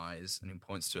eyes and he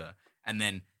points to her. And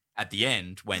then at the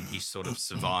end, when he's sort of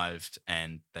survived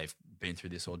and they've been through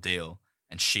this ordeal,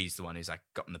 and she's the one who's like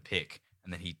gotten the pick,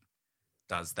 and then he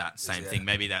does that same thing.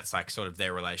 Maybe that's like sort of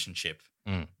their relationship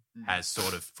has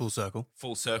sort of Full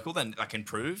circle, then like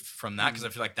improved from that, because I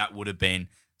feel like that would have been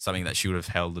something that she would have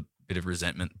held a bit of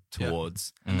resentment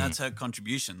towards. And that's her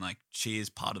contribution. Like, she is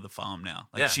part of the farm now.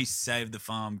 Like, she saved the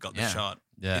farm, got the shot.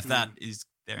 Yeah. If that is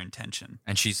their intention.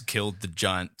 And she's killed the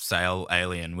giant sail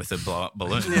alien with a blow-up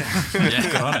balloon.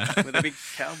 Good on her. With a big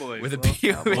cowboy. With a big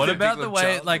cowboy. What about the way it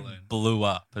child like balloon. blew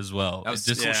up as well? That was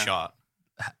It just a shot.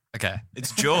 Okay.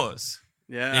 It's Jaws.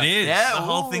 Yeah. It is. The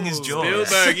whole thing is Jaws.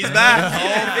 Spielberg, he's back.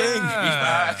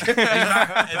 He's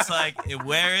back. It's like,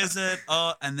 where is it?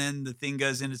 Oh, and then the thing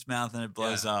goes in its mouth and it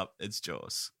blows up. It's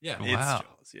Jaws. Yeah. It's Wow.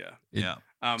 Jaws, yeah. Yeah.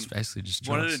 It's basically just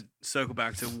Wanted Jaws. to circle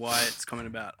back to Wyatt's comment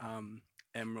about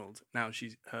Emerald. Now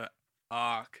her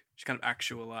arc, she kind of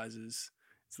actualizes,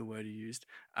 it's the word you used.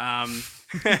 And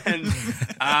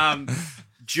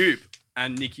Jupe,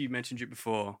 and Nick, you mentioned Jupe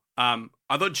before. I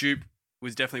thought Jupe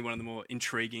was definitely one of the more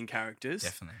intriguing characters.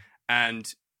 Definitely.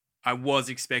 And I was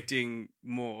expecting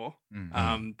more,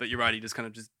 but you're right, he just kind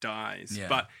of just dies. Yeah.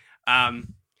 But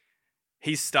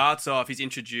he starts off, he's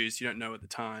introduced, you don't know at the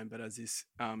time, but as this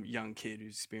young kid who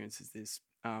experiences this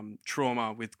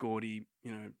trauma with Gordy,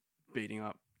 beating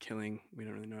up, killing, we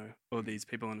don't really know, all these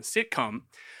people on a sitcom.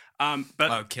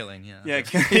 But killing, yeah. Yeah.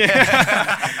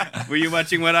 Yeah. Were you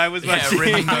watching what I was watching? Yeah,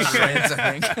 ripping those shreds,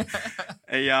 I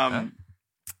think.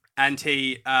 And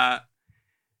he, I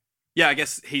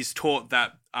guess he's taught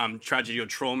that tragedy or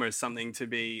trauma is something to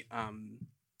be,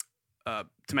 to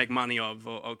make money of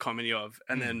or comedy of.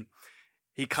 And then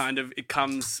he it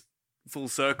comes full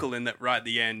circle in that right at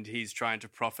the end, he's trying to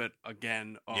profit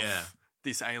again of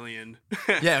this alien.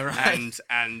 Yeah, right.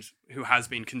 And who has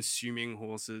been consuming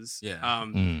horses. Yeah.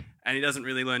 And he doesn't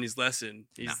really learn his lesson.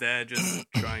 He's there just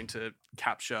trying to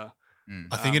capture.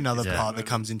 I think another part that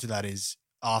comes into that is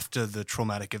after the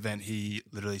traumatic event, he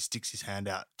literally sticks his hand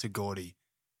out to Gordy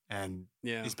and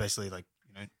is basically like,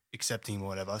 accepting him or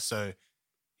whatever. So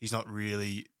he's not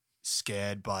really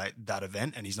scared by that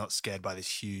event, and he's not scared by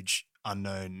this huge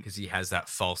unknown. Because he has that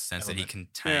false sense that he can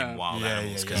tame Yeah. wild Yeah,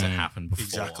 animals yeah, because yeah. it happened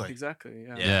before. Exactly.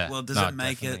 Yeah. Yeah. Well, does No, it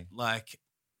make definitely. it like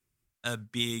a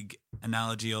big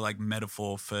analogy or like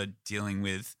metaphor for dealing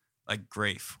with like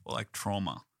grief or like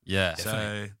trauma? Yeah.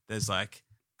 So there's like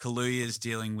Kaluuya's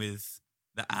dealing with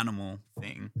the animal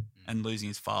thing and losing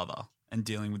his father and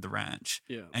dealing with the ranch.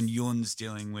 Yeah. And Yun's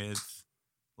dealing with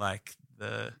like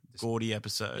the Gordy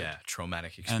episode. Yeah,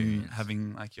 traumatic experience. And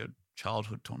having like your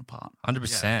childhood torn apart.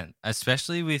 100%.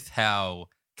 Especially with how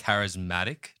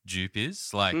charismatic Jupe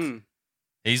is. Like,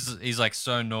 he's like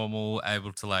so normal,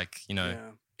 able to like, In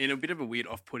a bit of a weird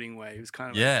off-putting way. He was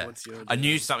kind of Yeah. like, what's your I deal?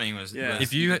 knew something was. Yeah.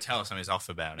 If you could tell something was off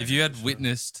about it. if you had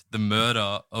witnessed the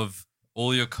murder of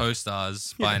all your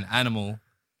co-stars by an animal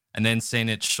and then seen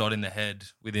it shot in the head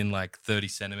within like 30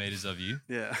 centimeters of you,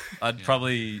 Yeah. I'd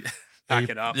probably Back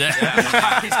it up. Yeah.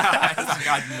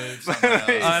 I'd move somewhere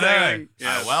else. I know.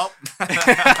 Yeah. Well,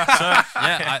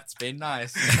 it's been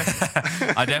nice.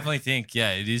 I definitely think,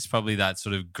 it is probably that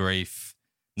sort of grief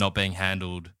not being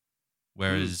handled,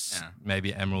 whereas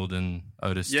maybe Emerald and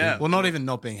Otis do. Well, not even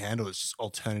not being handled. It's just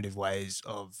alternative ways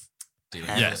of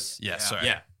handling it. Sorry.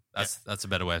 Yeah. That's a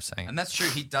better way of saying it. And that's true.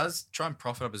 He does try and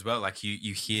profit up as well. Like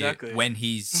you hear when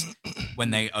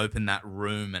they open that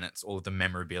room and it's all the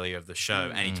memorabilia of the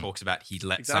show, and he talks about he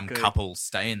let some couple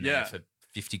stay in there for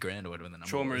 50 grand or whatever the number.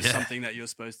 Trauma is something that you're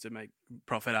supposed to make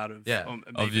profit out of. Yeah, or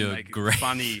of your make great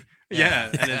funny. Yeah,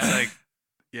 and it's like,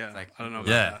 I don't know. About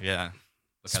that. Yeah.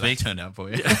 Look how that turned out for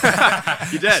you.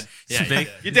 You're dead.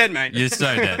 You're dead, mate. You're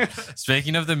so dead.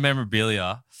 Speaking of the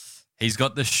memorabilia, he's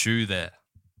got the shoe there.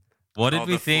 What did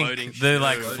we think the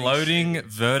floating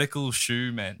vertical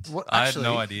shoe meant? I had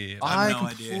no idea. I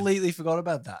completely forgot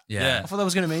about that. Yeah. I thought that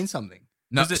was going to mean something.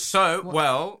 No,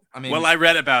 I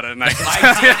read about it, and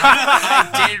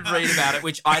I did read about it,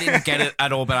 which I didn't get it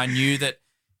at all, but I knew that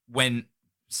when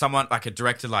someone like a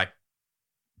director like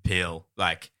Peele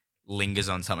like lingers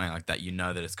on something like that, you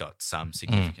know that it's got some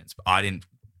significance. But I didn't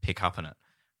pick up on it.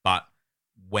 But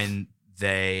when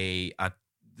they are,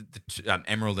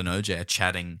 Emerald and OJ are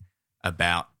chatting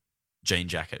about Jean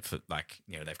Jacket for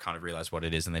they've kind of realized what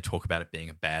it is, and they talk about it being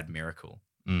a bad miracle.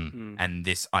 And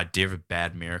this idea of a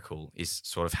bad miracle is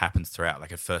sort of happens throughout.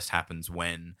 Like it first happens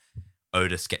when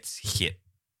Otis gets hit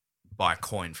by a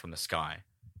coin from the sky.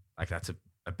 Like that's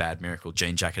a bad miracle.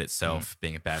 Jean Jacket itself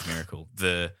being a bad miracle.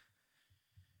 The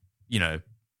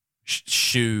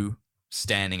shoe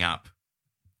standing up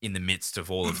in the midst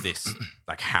of all of this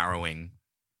like harrowing,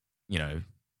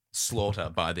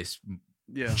 slaughter by this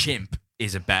chimp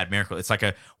is a bad miracle. It's like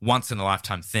a once in a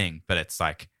lifetime thing, but it's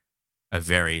like a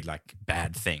very like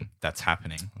bad thing that's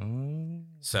happening.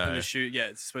 So and the shoe,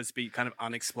 it's supposed to be kind of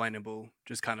unexplainable.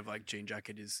 Just kind of like Jean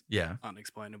Jacket is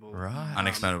unexplainable, right?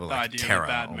 Unexplainable, the like idea terror, of a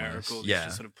bad almost. miracle.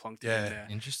 Just sort of plunked it in there.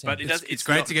 Interesting, but it's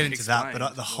great to get into that.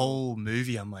 But the whole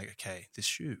movie, I'm like, okay, this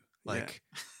shoe, like.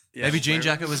 Yeah, maybe Jean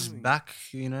Jacket was back,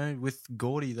 with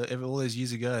Gordy all those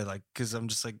years ago. Like, because I'm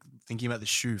just like thinking about the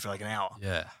shoe for like an hour.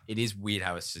 Yeah, it is weird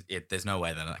how there's no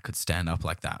way that it could stand up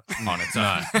like that on its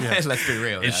own. Let's be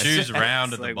real. His shoe's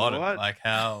round at the bottom. What? Like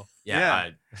how?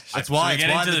 That's why. Get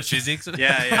into the physics.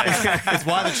 It's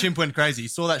why the chimp went crazy. He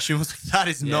saw that shoe and was like, that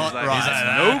is not right.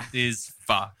 That is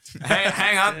fucked.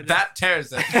 Hang on, that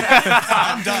tears it.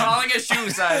 I'm calling a shoe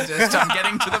scientist. I'm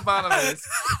getting to the bottom of this.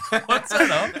 What's that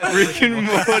up? Rick and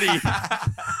Morty.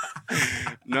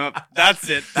 Nope, that's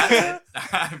it.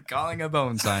 I'm calling a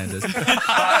bone scientist. We're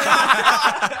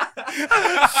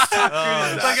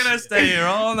gonna stay here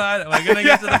all night. We're gonna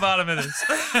get to the bottom of this.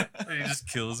 And he just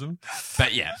kills him.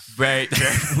 But yeah, very,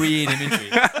 very weird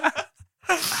imagery.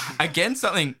 Again,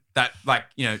 something that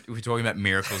we're talking about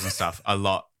miracles and stuff. A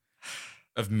lot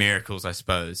of miracles, I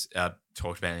suppose,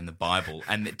 talked about in the Bible,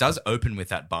 and it does open with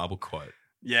that Bible quote.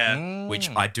 Yeah, which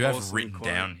I do have awesome written quote.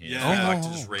 down here. Yeah. I'd like to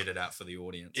just read it out for the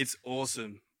audience. It's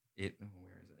awesome. Where is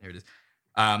it? Here it is.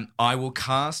 I will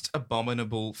cast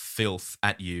abominable filth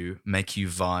at you, make you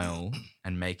vile,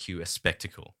 and make you a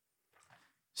spectacle.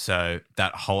 So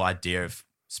that whole idea of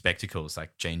spectacles,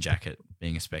 like Jean Jacket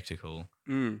being a spectacle,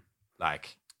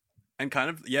 like. And kind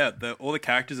of, all the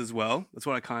characters as well. That's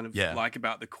what I kind of like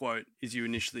about the quote is you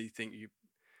initially think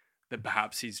that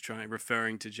perhaps he's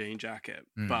referring to Jean Jacket,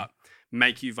 but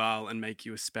make you vile and make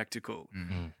you a spectacle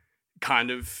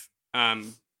kind of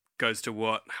goes to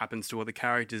what happens to all the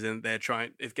characters, and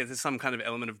there's some kind of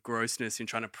element of grossness in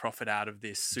trying to profit out of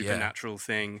this supernatural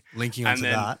thing. Linking onto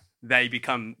that. They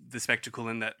become the spectacle,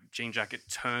 and that Jean Jacket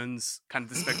turns kind of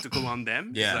the spectacle on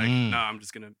them. Yeah. It's like, no, I'm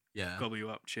just going to gobble you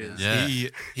up. Cheers. Yeah.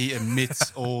 He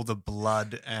emits all the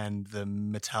blood and the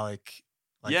metallic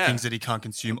things that he can't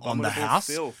consume on the house.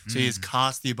 Filth. So he has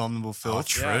cast the abominable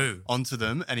filth onto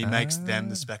them, and he makes them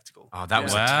the spectacle. Oh, that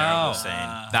was a terrible scene.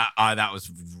 That was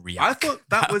yuck. I thought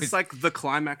that was like the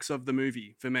climax of the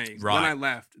movie for me. Right. When I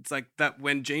left, it's like that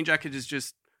when Jean Jacket is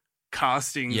just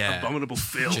casting abominable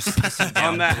filth just pissing down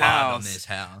on that blood house. on this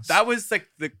house. That was like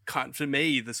the kind for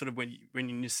me, the sort of when you're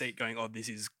in your seat going, oh, this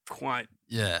is quite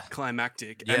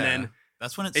climactic, and then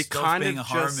that's when it stopped being a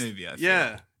horror movie. I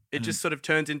feel. It just sort of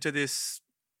turns into this.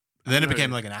 Then it became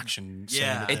like an action scene.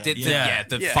 Yeah. It did.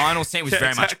 The final scene was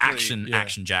very much action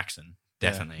Jackson.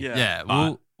 Definitely. Yeah.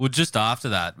 Well, just after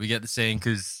that, we get the scene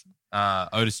because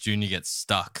Otis Jr. gets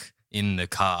stuck in the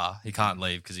car. He can't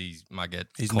leave because he might get.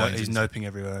 He's noping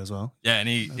everywhere as well. Yeah, and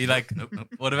he like.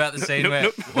 What about the scene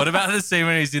What about the scene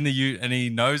when he's in the ute and he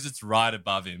knows it's right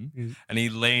above him, and he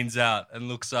leans out and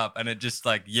looks up, and it just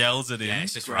like yells at him,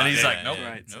 it's just and he's like, nope,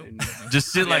 just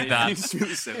sit like that. It's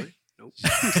really silly. Nope.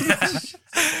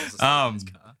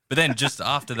 But then just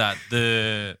after that,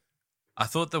 I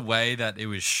thought the way that it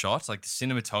was shot, like the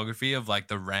cinematography of like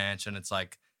the ranch, and it's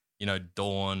like,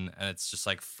 dawn, and it's just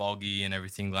like foggy and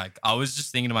everything. Like I was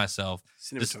just thinking to myself,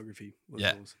 cinematography.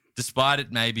 Despite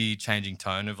it maybe changing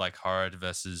tone of like horror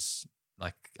versus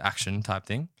like action type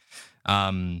thing.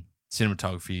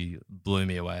 Cinematography blew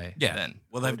me away. Yeah. Then.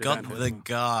 Well, they've got the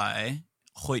guy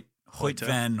Hoyt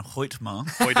van Hoytema,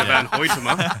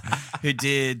 who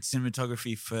did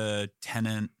cinematography for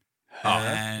Tenet.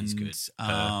 And he's good.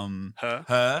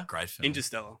 Her. Great film.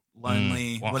 Interstellar.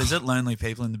 Lonely. What is it? Lonely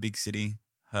People in the Big City.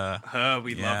 Her.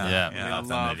 We love her. Yeah. We love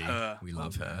that movie. her. We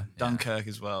love her. Dunkirk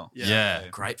as well. Yeah.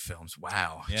 Great films.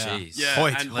 Wow. Yeah. Jeez. Yeah,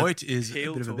 and Hoyt is a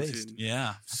Peele bit of a talks beast. him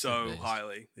Yeah. so beast.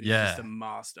 highly. He's Yeah. just a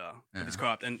master of his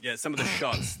craft. And yeah, some of the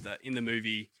shots that in the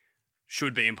movie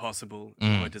should be impossible.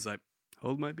 Hoyt is like,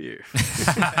 hold my beer.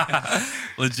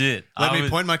 Legit. Let me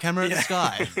point my camera at the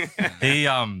sky. He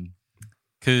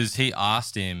because he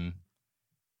asked him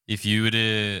if you were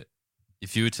to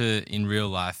in real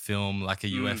life film like a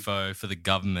UFO for the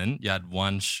government, you had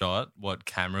one shot, what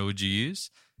camera would you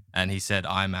use? And he said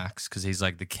IMAX because he's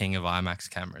like the king of IMAX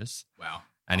cameras. Wow.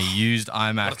 And he used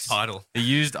IMAX. What a title. He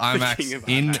used IMAX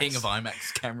King of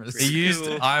IMAX cameras. He used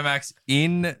IMAX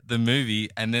in the movie,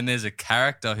 and then there's a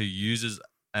character who uses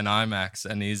an IMAX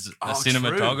and he's a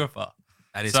cinematographer.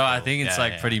 That is so cool. I think it's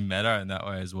Yeah. pretty meta in that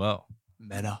way as well.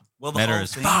 Meta. Well, the Meta whole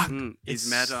as thing fuck. Is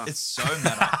meta. It's so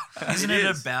meta. Isn't it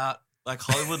is. about like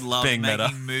Hollywood loves Being making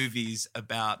meta. movies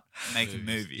about making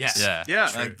movies? Yeah. Yeah.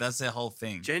 Like that's their whole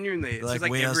thing. Genuinely, it's Like, just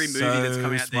like we are every movie so that's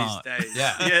coming out smart. these days.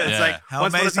 Yeah. It's Yeah. like How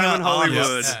Once Upon a amazing Time in are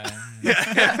Hollywood.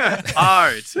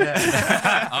 artists?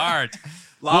 Art. Art.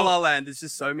 La La Land. There's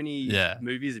just so many Yeah.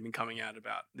 movies that have been coming out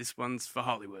about this one's for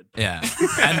Hollywood. Yeah.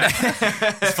 And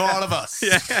It's for all of us.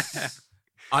 Yeah.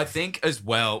 I think as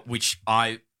well, which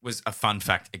was a fun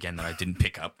fact again that I didn't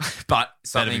pick up, but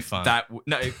something fun. that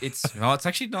it's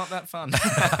actually not that fun.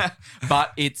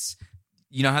 But it's,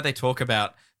 you know how they talk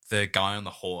about the guy on the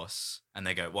horse and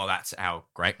they go, well, that's our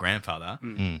great grandfather.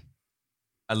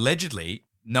 Allegedly,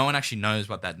 no one actually knows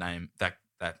what that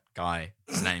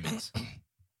guy's name is.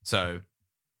 So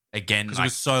again, Because it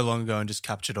was so long ago and just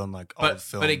captured on like old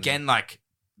film. but again, like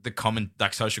the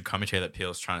social commentary that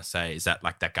Peele's trying to say is that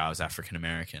like that guy was African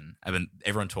American. I mean,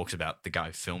 everyone talks about the guy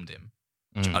who filmed him.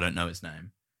 Which I don't know his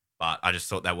name, but I just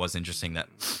thought that was interesting that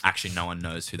actually no one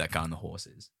knows who that guy on the horse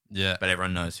is. Yeah. But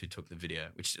everyone knows who took the video,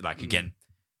 which like again,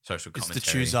 social it's commentary. the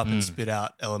choose up and spit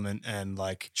out element and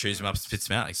like choose them up, spits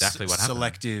them out. Exactly what happened.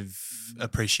 Selective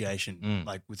appreciation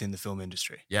like within the film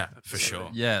industry. Yeah, for sure.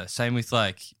 Yeah, same with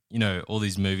like, you know, all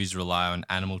these movies rely on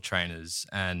animal trainers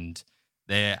and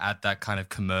they're at that kind of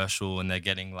commercial and they're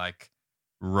getting like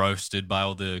roasted by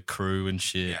all the crew and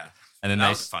shit. Yeah. And then that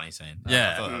was a funny scene.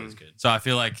 Yeah. I thought that was good. So I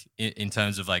feel like in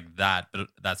terms of like that, but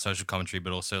that social commentary,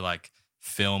 but also like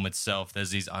film itself, there's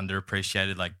these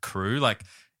underappreciated like crew. Like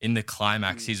in the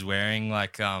climax, he's wearing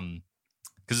like because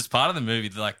it's part of the movie,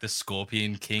 like the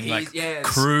Scorpion King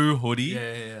crew hoodie.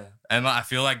 Yeah. And like, I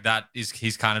feel like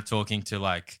he's kind of talking to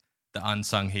like the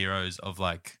unsung heroes of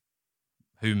like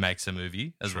who makes a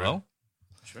movie as well.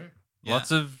 True. Yeah.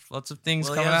 Lots of things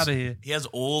coming out of here. He has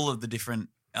all of the different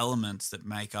elements that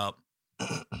make up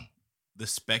the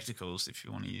spectacles, if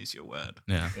you want to use your word,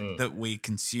 that we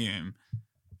consume,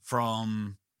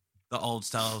 from the old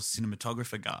style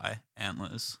cinematographer guy,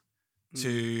 Antlers,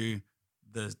 to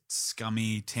the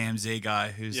scummy TMZ guy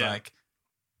who's like,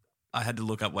 I had to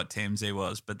look up what TMZ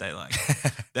was, but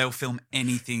they'll film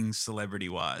anything celebrity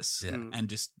wise and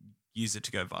just use it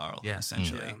to go viral,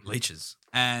 essentially. Leeches.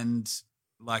 And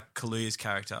like Kaluuya's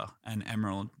character and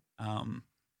Emerald,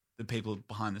 the people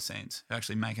behind the scenes who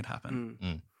actually make it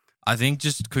happen. I think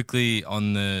just quickly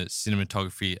on the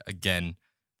cinematography again,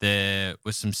 there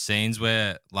were some scenes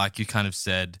where, like you kind of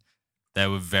said, they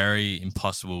were very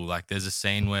impossible. Like there's a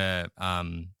scene where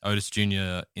Otis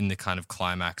Jr. in the kind of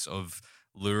climax of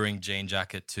luring Jean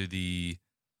Jacket to the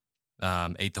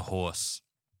Eat the Horse,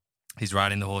 he's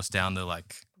riding the horse down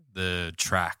the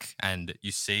track and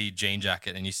you see Jean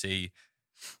Jacket and you see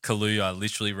Kaluuya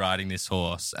literally riding this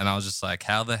horse, and I was just like,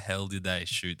 how the hell did they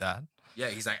shoot that? Yeah,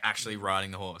 he's like actually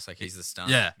riding the horse, like he's the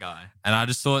stunt guy. And I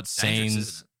just thought Dangerous, scenes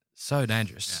isn't it? so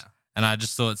dangerous. Yeah. And I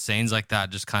just thought scenes like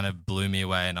that just kind of blew me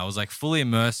away, and I was like fully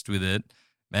immersed with it.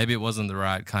 Maybe it wasn't the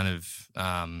right kind of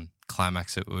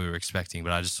climax that we were expecting,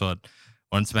 but I just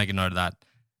wanted to make a note of that.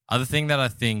 Other thing that I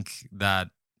think that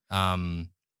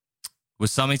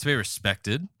was something to be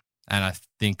respected, and I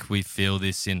think we feel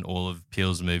this in all of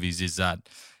Peele's movies, is that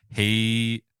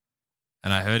and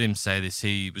I heard him say this,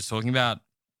 he was talking about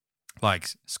like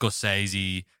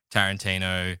Scorsese,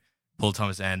 Tarantino, Paul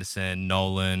Thomas Anderson,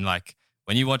 Nolan. Like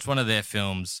when you watch one of their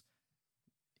films,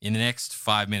 in the next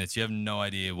 5 minutes, you have no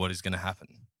idea what is going to happen.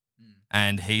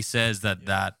 And he says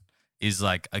that is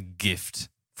like a gift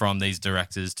from these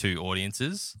directors to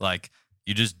audiences. Like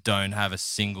you just don't have a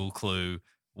single clue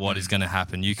what is going to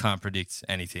happen. You can't predict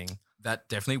anything. That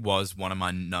definitely was one of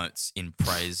my notes in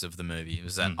praise of the movie. It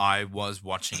was that I was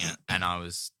watching it and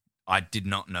I did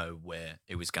not know where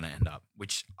it was going to end up,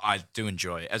 which I do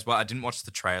enjoy as well. I didn't watch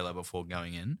the trailer before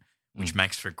going in, which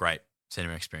makes for a great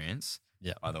cinema experience.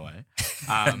 Yeah, by the way.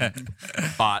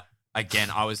 But again,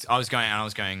 I was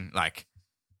going like,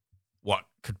 what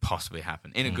could possibly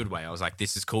happen in a good way? I was like,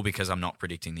 this is cool because I'm not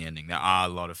predicting the ending. There are a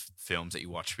lot of films that you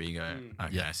watch where you go,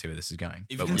 okay, I see where this is going.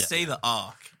 If you can see the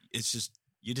arc, it's just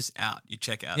you're just out. You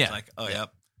check out. It's like,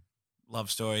 yep,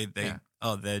 love story. They're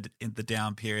in the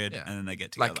down period, and then they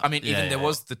get together. Like, I mean, even there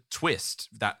was the twist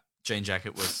that Jean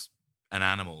Jacket was an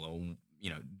animal, or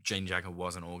Jean Jacket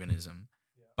was an organism.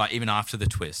 But even after the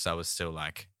twist, I was still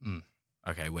like,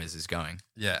 okay, where's this going?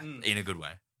 Yeah, in a good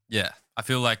way. Yeah, I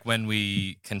feel like when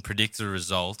we can predict the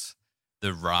result,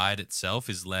 the ride itself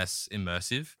is less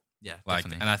immersive. Yeah, like,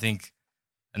 definitely. and I think,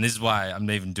 and this is why I'm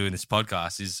even doing this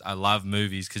podcast, is I love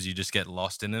movies because you just get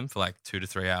lost in them for like 2 to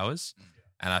 3 hours.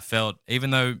 And I felt,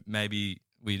 even though maybe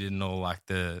we didn't all like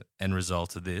the end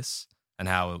result of this and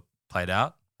how it played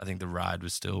out, I think the ride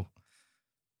was still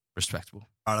respectable.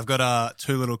 All right, I've got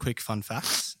 2 little quick fun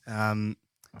facts. You can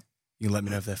let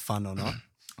me know if they're fun or not.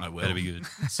 I will. Better be good.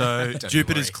 So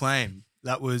Jupiter's Claim,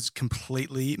 that was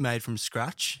completely made from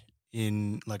scratch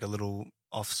in like a little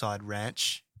offside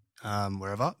ranch,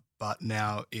 wherever. But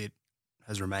now it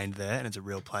has remained there and it's a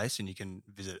real place and you can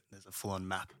visit. There's a full-on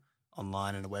map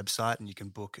online and a website and you can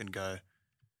book and go.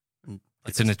 And,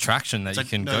 it's an attraction that you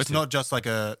can go to. It's not just like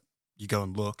you go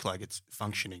and look, like it's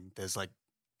functioning. There's like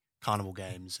carnival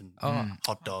games and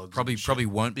hot dogs. Probably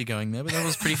won't be going there, but that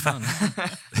was pretty fun.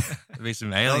 There'll be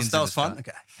some aliens. That was fun.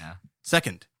 Okay. Yeah.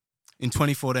 Second, in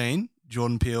 2014,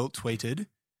 Jordan Peele tweeted,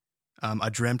 I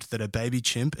dreamt that a baby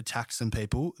chimp attacked some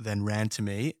people, then ran to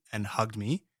me and hugged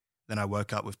me. Then I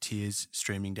woke up with tears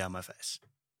streaming down my face.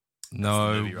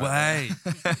 No way.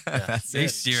 Yeah. Are you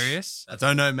serious? I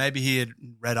don't know. Maybe he had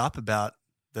read up about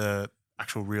the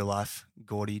actual real life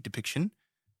gaudy depiction.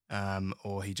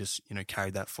 Or he just,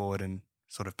 carried that forward and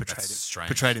sort of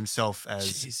portrayed himself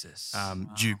as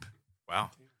dupe. Wow.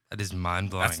 That is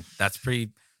mind-blowing. That's pretty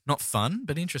not fun,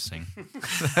 but interesting.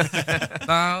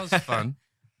 That was fun.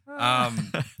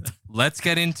 Let's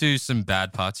get into some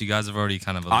bad parts. You guys have already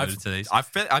kind of alluded to these.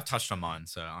 I've touched on mine,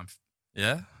 so I'm...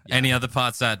 Yeah? Any other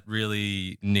parts that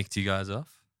really nicked you guys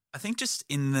off? I think just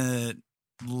in the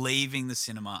leaving the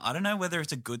cinema, I don't know whether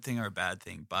it's a good thing or a bad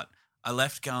thing, but I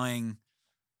left going...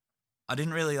 I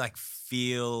didn't really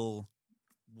feel,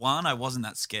 one, I wasn't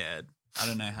that scared. I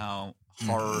don't know how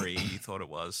horror-y you thought it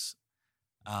was.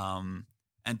 And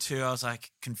 2, I was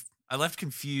like, I left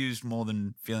confused more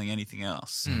than feeling anything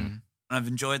else. And I've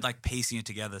enjoyed piecing it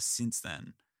together since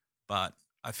then. But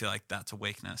I feel like that's a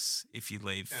weakness if you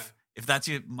leave. Yeah. If that's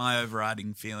my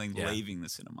overriding feeling, leaving the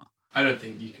cinema. I don't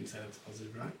think you can say that's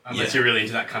positive, right? Unless you're really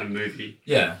into that kind of movie.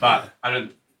 Yeah. But I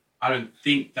don't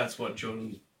think that's what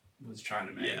Jordan was trying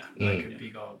to make. Like a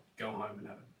big old go home and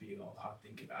have a big old hard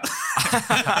think about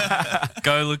it.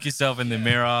 Go look yourself in the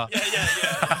mirror.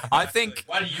 Yeah. I think...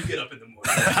 Why do you get up in the morning?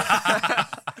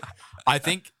 I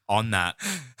think on that,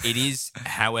 it is,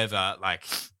 however,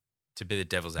 to be the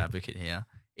devil's advocate here,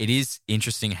 it is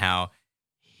interesting how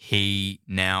he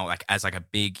now, as a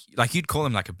big, you'd call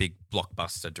him a big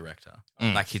blockbuster director.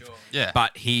 Yeah.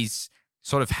 But he's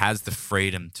sort of has the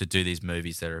freedom to do these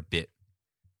movies that are a bit...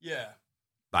 Yeah.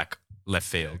 Left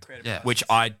field, yeah. Which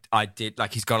I did.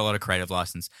 He's got a lot of creative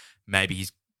license. Maybe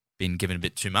he's been given a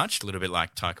bit too much, a little bit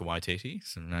like Taika Waititi.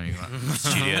 So now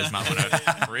studios might want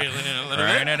to reel it in a little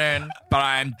bit. But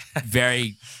I'm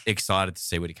very excited to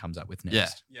see what he comes up with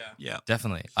next. Yeah,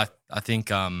 definitely. I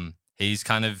think he's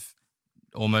kind of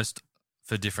almost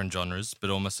for different genres, but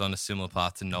almost on a similar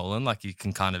path to Nolan. You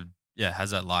can kind of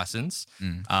has that license.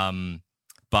 But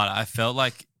I felt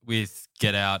like with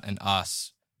Get Out and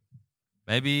Us.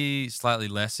 Maybe slightly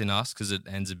less in Us because it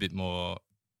ends a bit more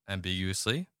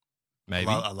ambiguously. Maybe.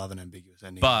 I love an ambiguous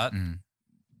ending. But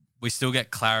we still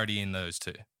get clarity in those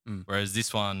two. Whereas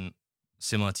this one,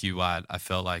 similar to you, Wyatt, I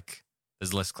felt like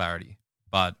there's less clarity.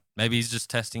 But maybe he's just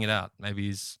testing it out. Maybe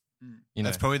he's,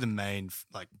 That's probably the main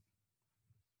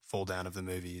fall down of the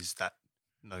movie is that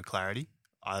no clarity.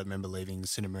 I remember leaving the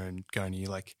cinema and going to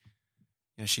you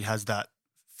she has that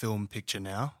film picture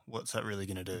now. What's that really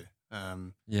going to do?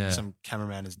 Some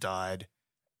cameraman has died.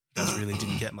 You guys really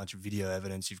didn't get much video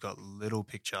evidence. You've got little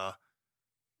picture.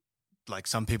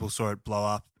 Some people saw it blow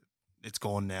up. It's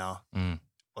gone now.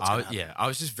 I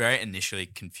was just very initially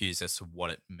confused as to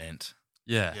what it meant.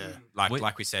 Yeah.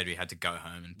 Like we said, we had to go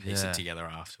home and piece it together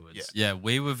afterwards. Yeah,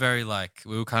 we were very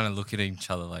we were kind of looking at each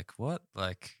other what?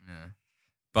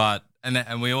 But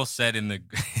and we all said in the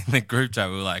group chat,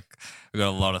 we were like, we got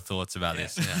a lot of thoughts about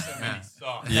this.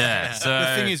 Yeah. So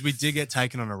the thing is, we did get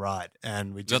taken on a ride,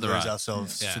 and we did lose ride.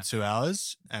 ourselves for 2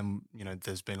 hours, and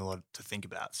there's been a lot to think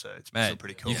about. So it's still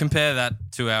pretty cool. You compare that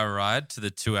 2-hour ride to the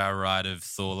 2-hour ride of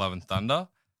Thor: Love and Thunder.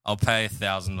 I'll pay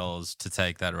 $1,000 to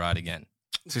take that ride again.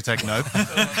 To take note.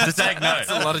 To take note.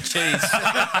 That's a lot of cheese.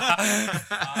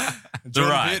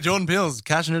 Jordan Peele's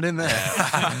cashing it in there.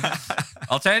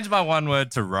 I'll change my one word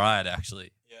to ride,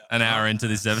 actually. An hour into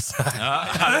this episode.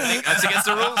 I don't think that's against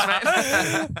the rules, mate.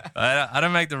 I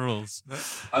don't make the rules.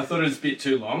 I thought it was a bit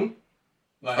too long.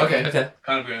 Like, Okay.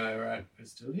 Kind of going like, right, we're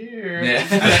still here. Yeah.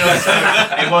 And then also,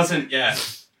 it wasn't,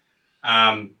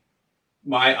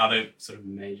 my other sort of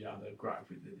major gripe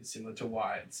with it is similar to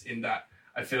Wyatt's in that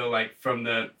I feel like from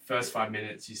the first 5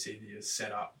 minutes you see the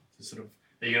setup to sort of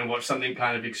that you're going to watch something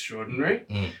kind of extraordinary.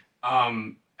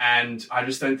 And I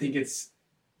just don't think it's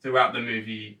throughout the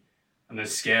movie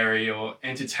scary or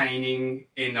entertaining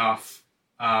enough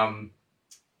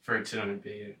for it to not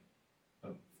be a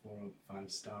 4 or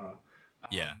 5 star.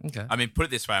 Yeah. Okay. I mean, put it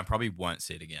this way, I probably won't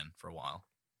see it again for a while.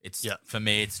 For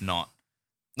me, it's not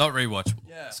rewatchable.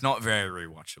 Yeah. It's not very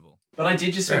rewatchable. But I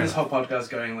did just spend this whole podcast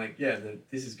going like,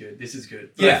 this is good.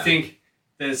 But I think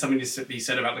there's something to be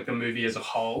said about like the movie as a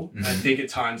whole. Mm-hmm. I think at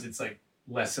times it's like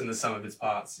less than the sum of its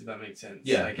parts, if that makes sense.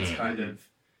 Yeah. Like it's kind of,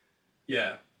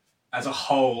 as a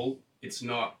whole, it's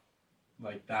not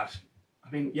like that.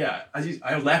 I mean,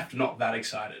 I left not that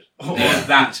excited or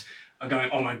that are going,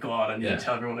 oh my God, I need to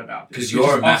tell everyone about this. Because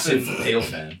you're a massive Peele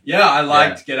fan. Yeah, I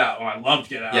liked Get Out, or I loved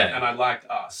Get Out, Yeah. and I liked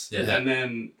Us. Yeah. And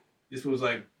then this was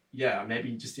like,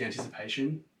 maybe just the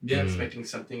anticipation, expecting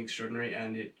something extraordinary,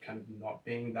 and it kind of not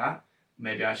being that.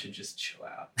 Maybe I should just chill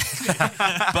out.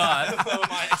 But lower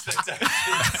my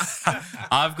expectations.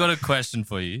 I've got a question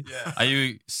for you. Yeah. Are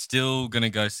you still going to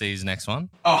go see his next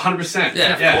one? Oh, 100%.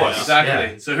 Yeah, of course.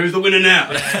 Exactly. Yeah. So who's the winner now?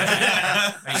 He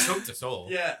hooked us all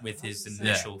with his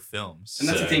initial films. And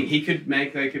that's the thing. He could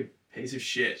make like a piece of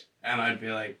shit, and I'd be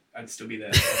like, I'd still be there.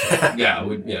 we'd watch it.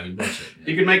 Yeah.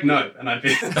 He could make Nope, and I'd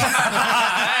be. Hey!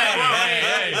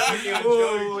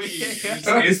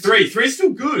 It's 3. 3's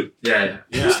still good. Yeah.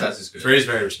 That's is good. 3 is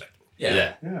very respectable.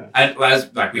 Yeah. And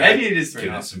maybe it is 3.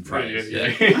 given it some praise.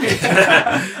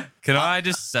 Can I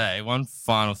just say one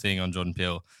final thing on Jordan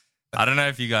Peele? I don't know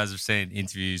if you guys have seen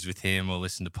interviews with him or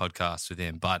listened to podcasts with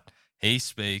him, but he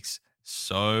speaks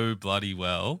so bloody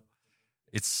well.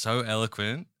 It's so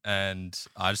eloquent, and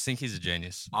I just think he's a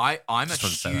genius. I'm a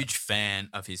huge fan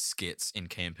of his skits in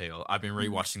Key and Peele. I've been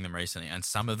rewatching them recently, and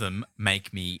some of them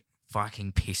make me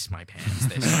fucking piss my pants.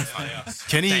 They're so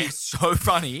funny. They're so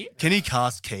funny. Can he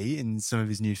cast Key in some of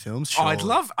his new films? Sure. Oh, I'd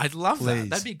love Please. that.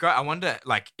 That'd be great. I wonder,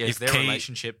 like, is If their Key-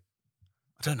 relationship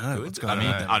I don't know good? what's going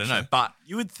on. I don't know, but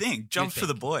You would think. Jump for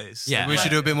the boys. Yeah. We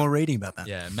should do a bit more reading about that.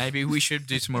 yeah, maybe we should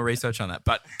do some more research on that.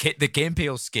 But the Key and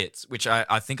Peele skits, which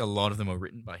I think a lot of them are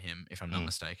written by him, if I'm not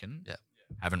mistaken. Yeah.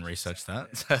 Haven't researched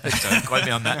that, so don't quote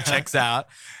me on that. Checks out.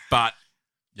 But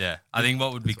Yeah, I think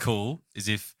what would be cool is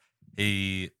if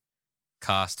he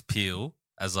cast Peele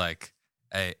as like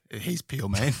He's Peele,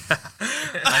 man.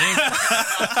 I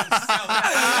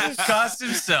think cast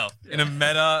himself in a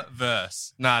meta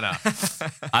verse. No.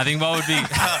 I think what would be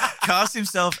Cast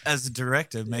himself as a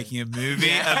director making a movie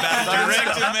about a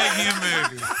director making a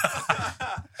movie.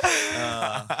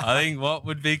 I think what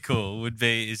would be cool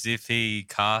is if he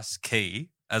cast Key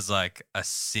as like a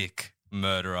sick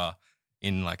murderer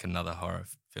in like another horror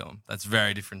film. That's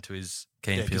very different to his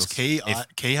Key and Peele. Because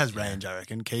Key has range, I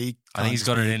reckon. Key, I think he's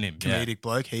got it in him. Comedic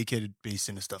bloke. He could be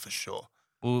sinister for sure.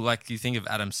 Well, like you think of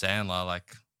Adam Sandler,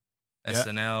 like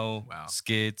SNL,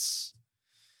 skits,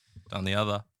 done the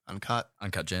other. Uncut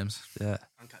Gems. Yeah.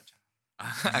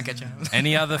 Uncut Gems.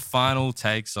 Any other final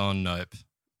takes on Nope?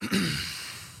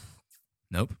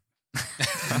 Nope.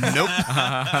 Nope.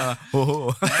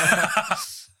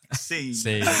 See.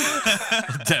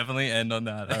 Definitely end on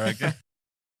that, I reckon.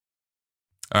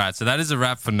 All right, so that is a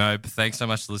wrap for Nope. Thanks so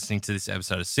much for listening to this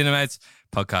episode of Cinemates,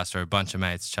 podcast where a bunch of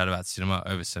mates chat about cinema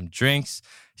over some drinks.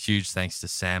 Huge thanks to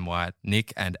Sam, Wyatt,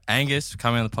 Nick, and Angus for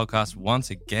coming on the podcast once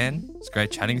again. It's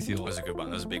great chatting with you all. It was a good one.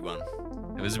 It was a big one.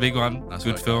 It was a big one. Nice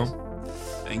Good work, film.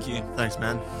 Thank you. Thanks,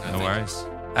 man. No worries.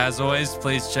 As always,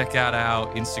 please check out our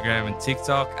Instagram and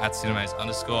TikTok at Cinemates_.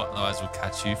 Otherwise, we'll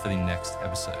catch you for the next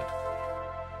episode.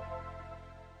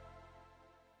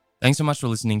 Thanks so much for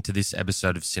listening to this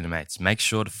episode of Cinemates. Make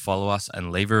sure to follow us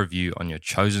and leave a review on your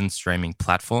chosen streaming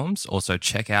platforms. Also,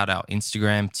 check out our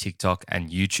Instagram, TikTok, and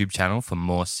YouTube channel for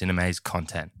more Cinemates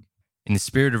content. In the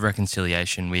spirit of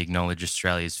reconciliation, we acknowledge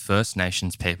Australia's First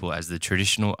Nations people as the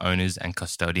traditional owners and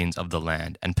custodians of the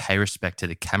land and pay respect to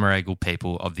the Camaragal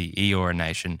people of the Eora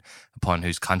Nation upon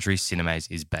whose country Cinemaze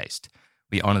is based.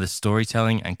 We honour the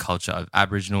storytelling and culture of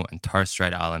Aboriginal and Torres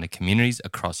Strait Islander communities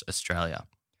across Australia.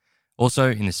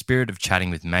 Also, in the spirit of chatting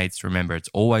with mates, remember it's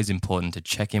always important to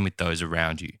check in with those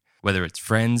around you. Whether it's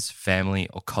friends, family,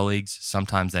 or colleagues,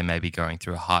 sometimes they may be going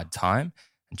through a hard time,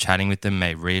 and chatting with them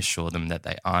may reassure them that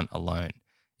they aren't alone.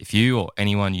 If you or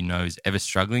anyone you know is ever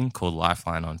struggling, call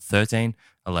Lifeline on 13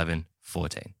 11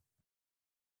 14.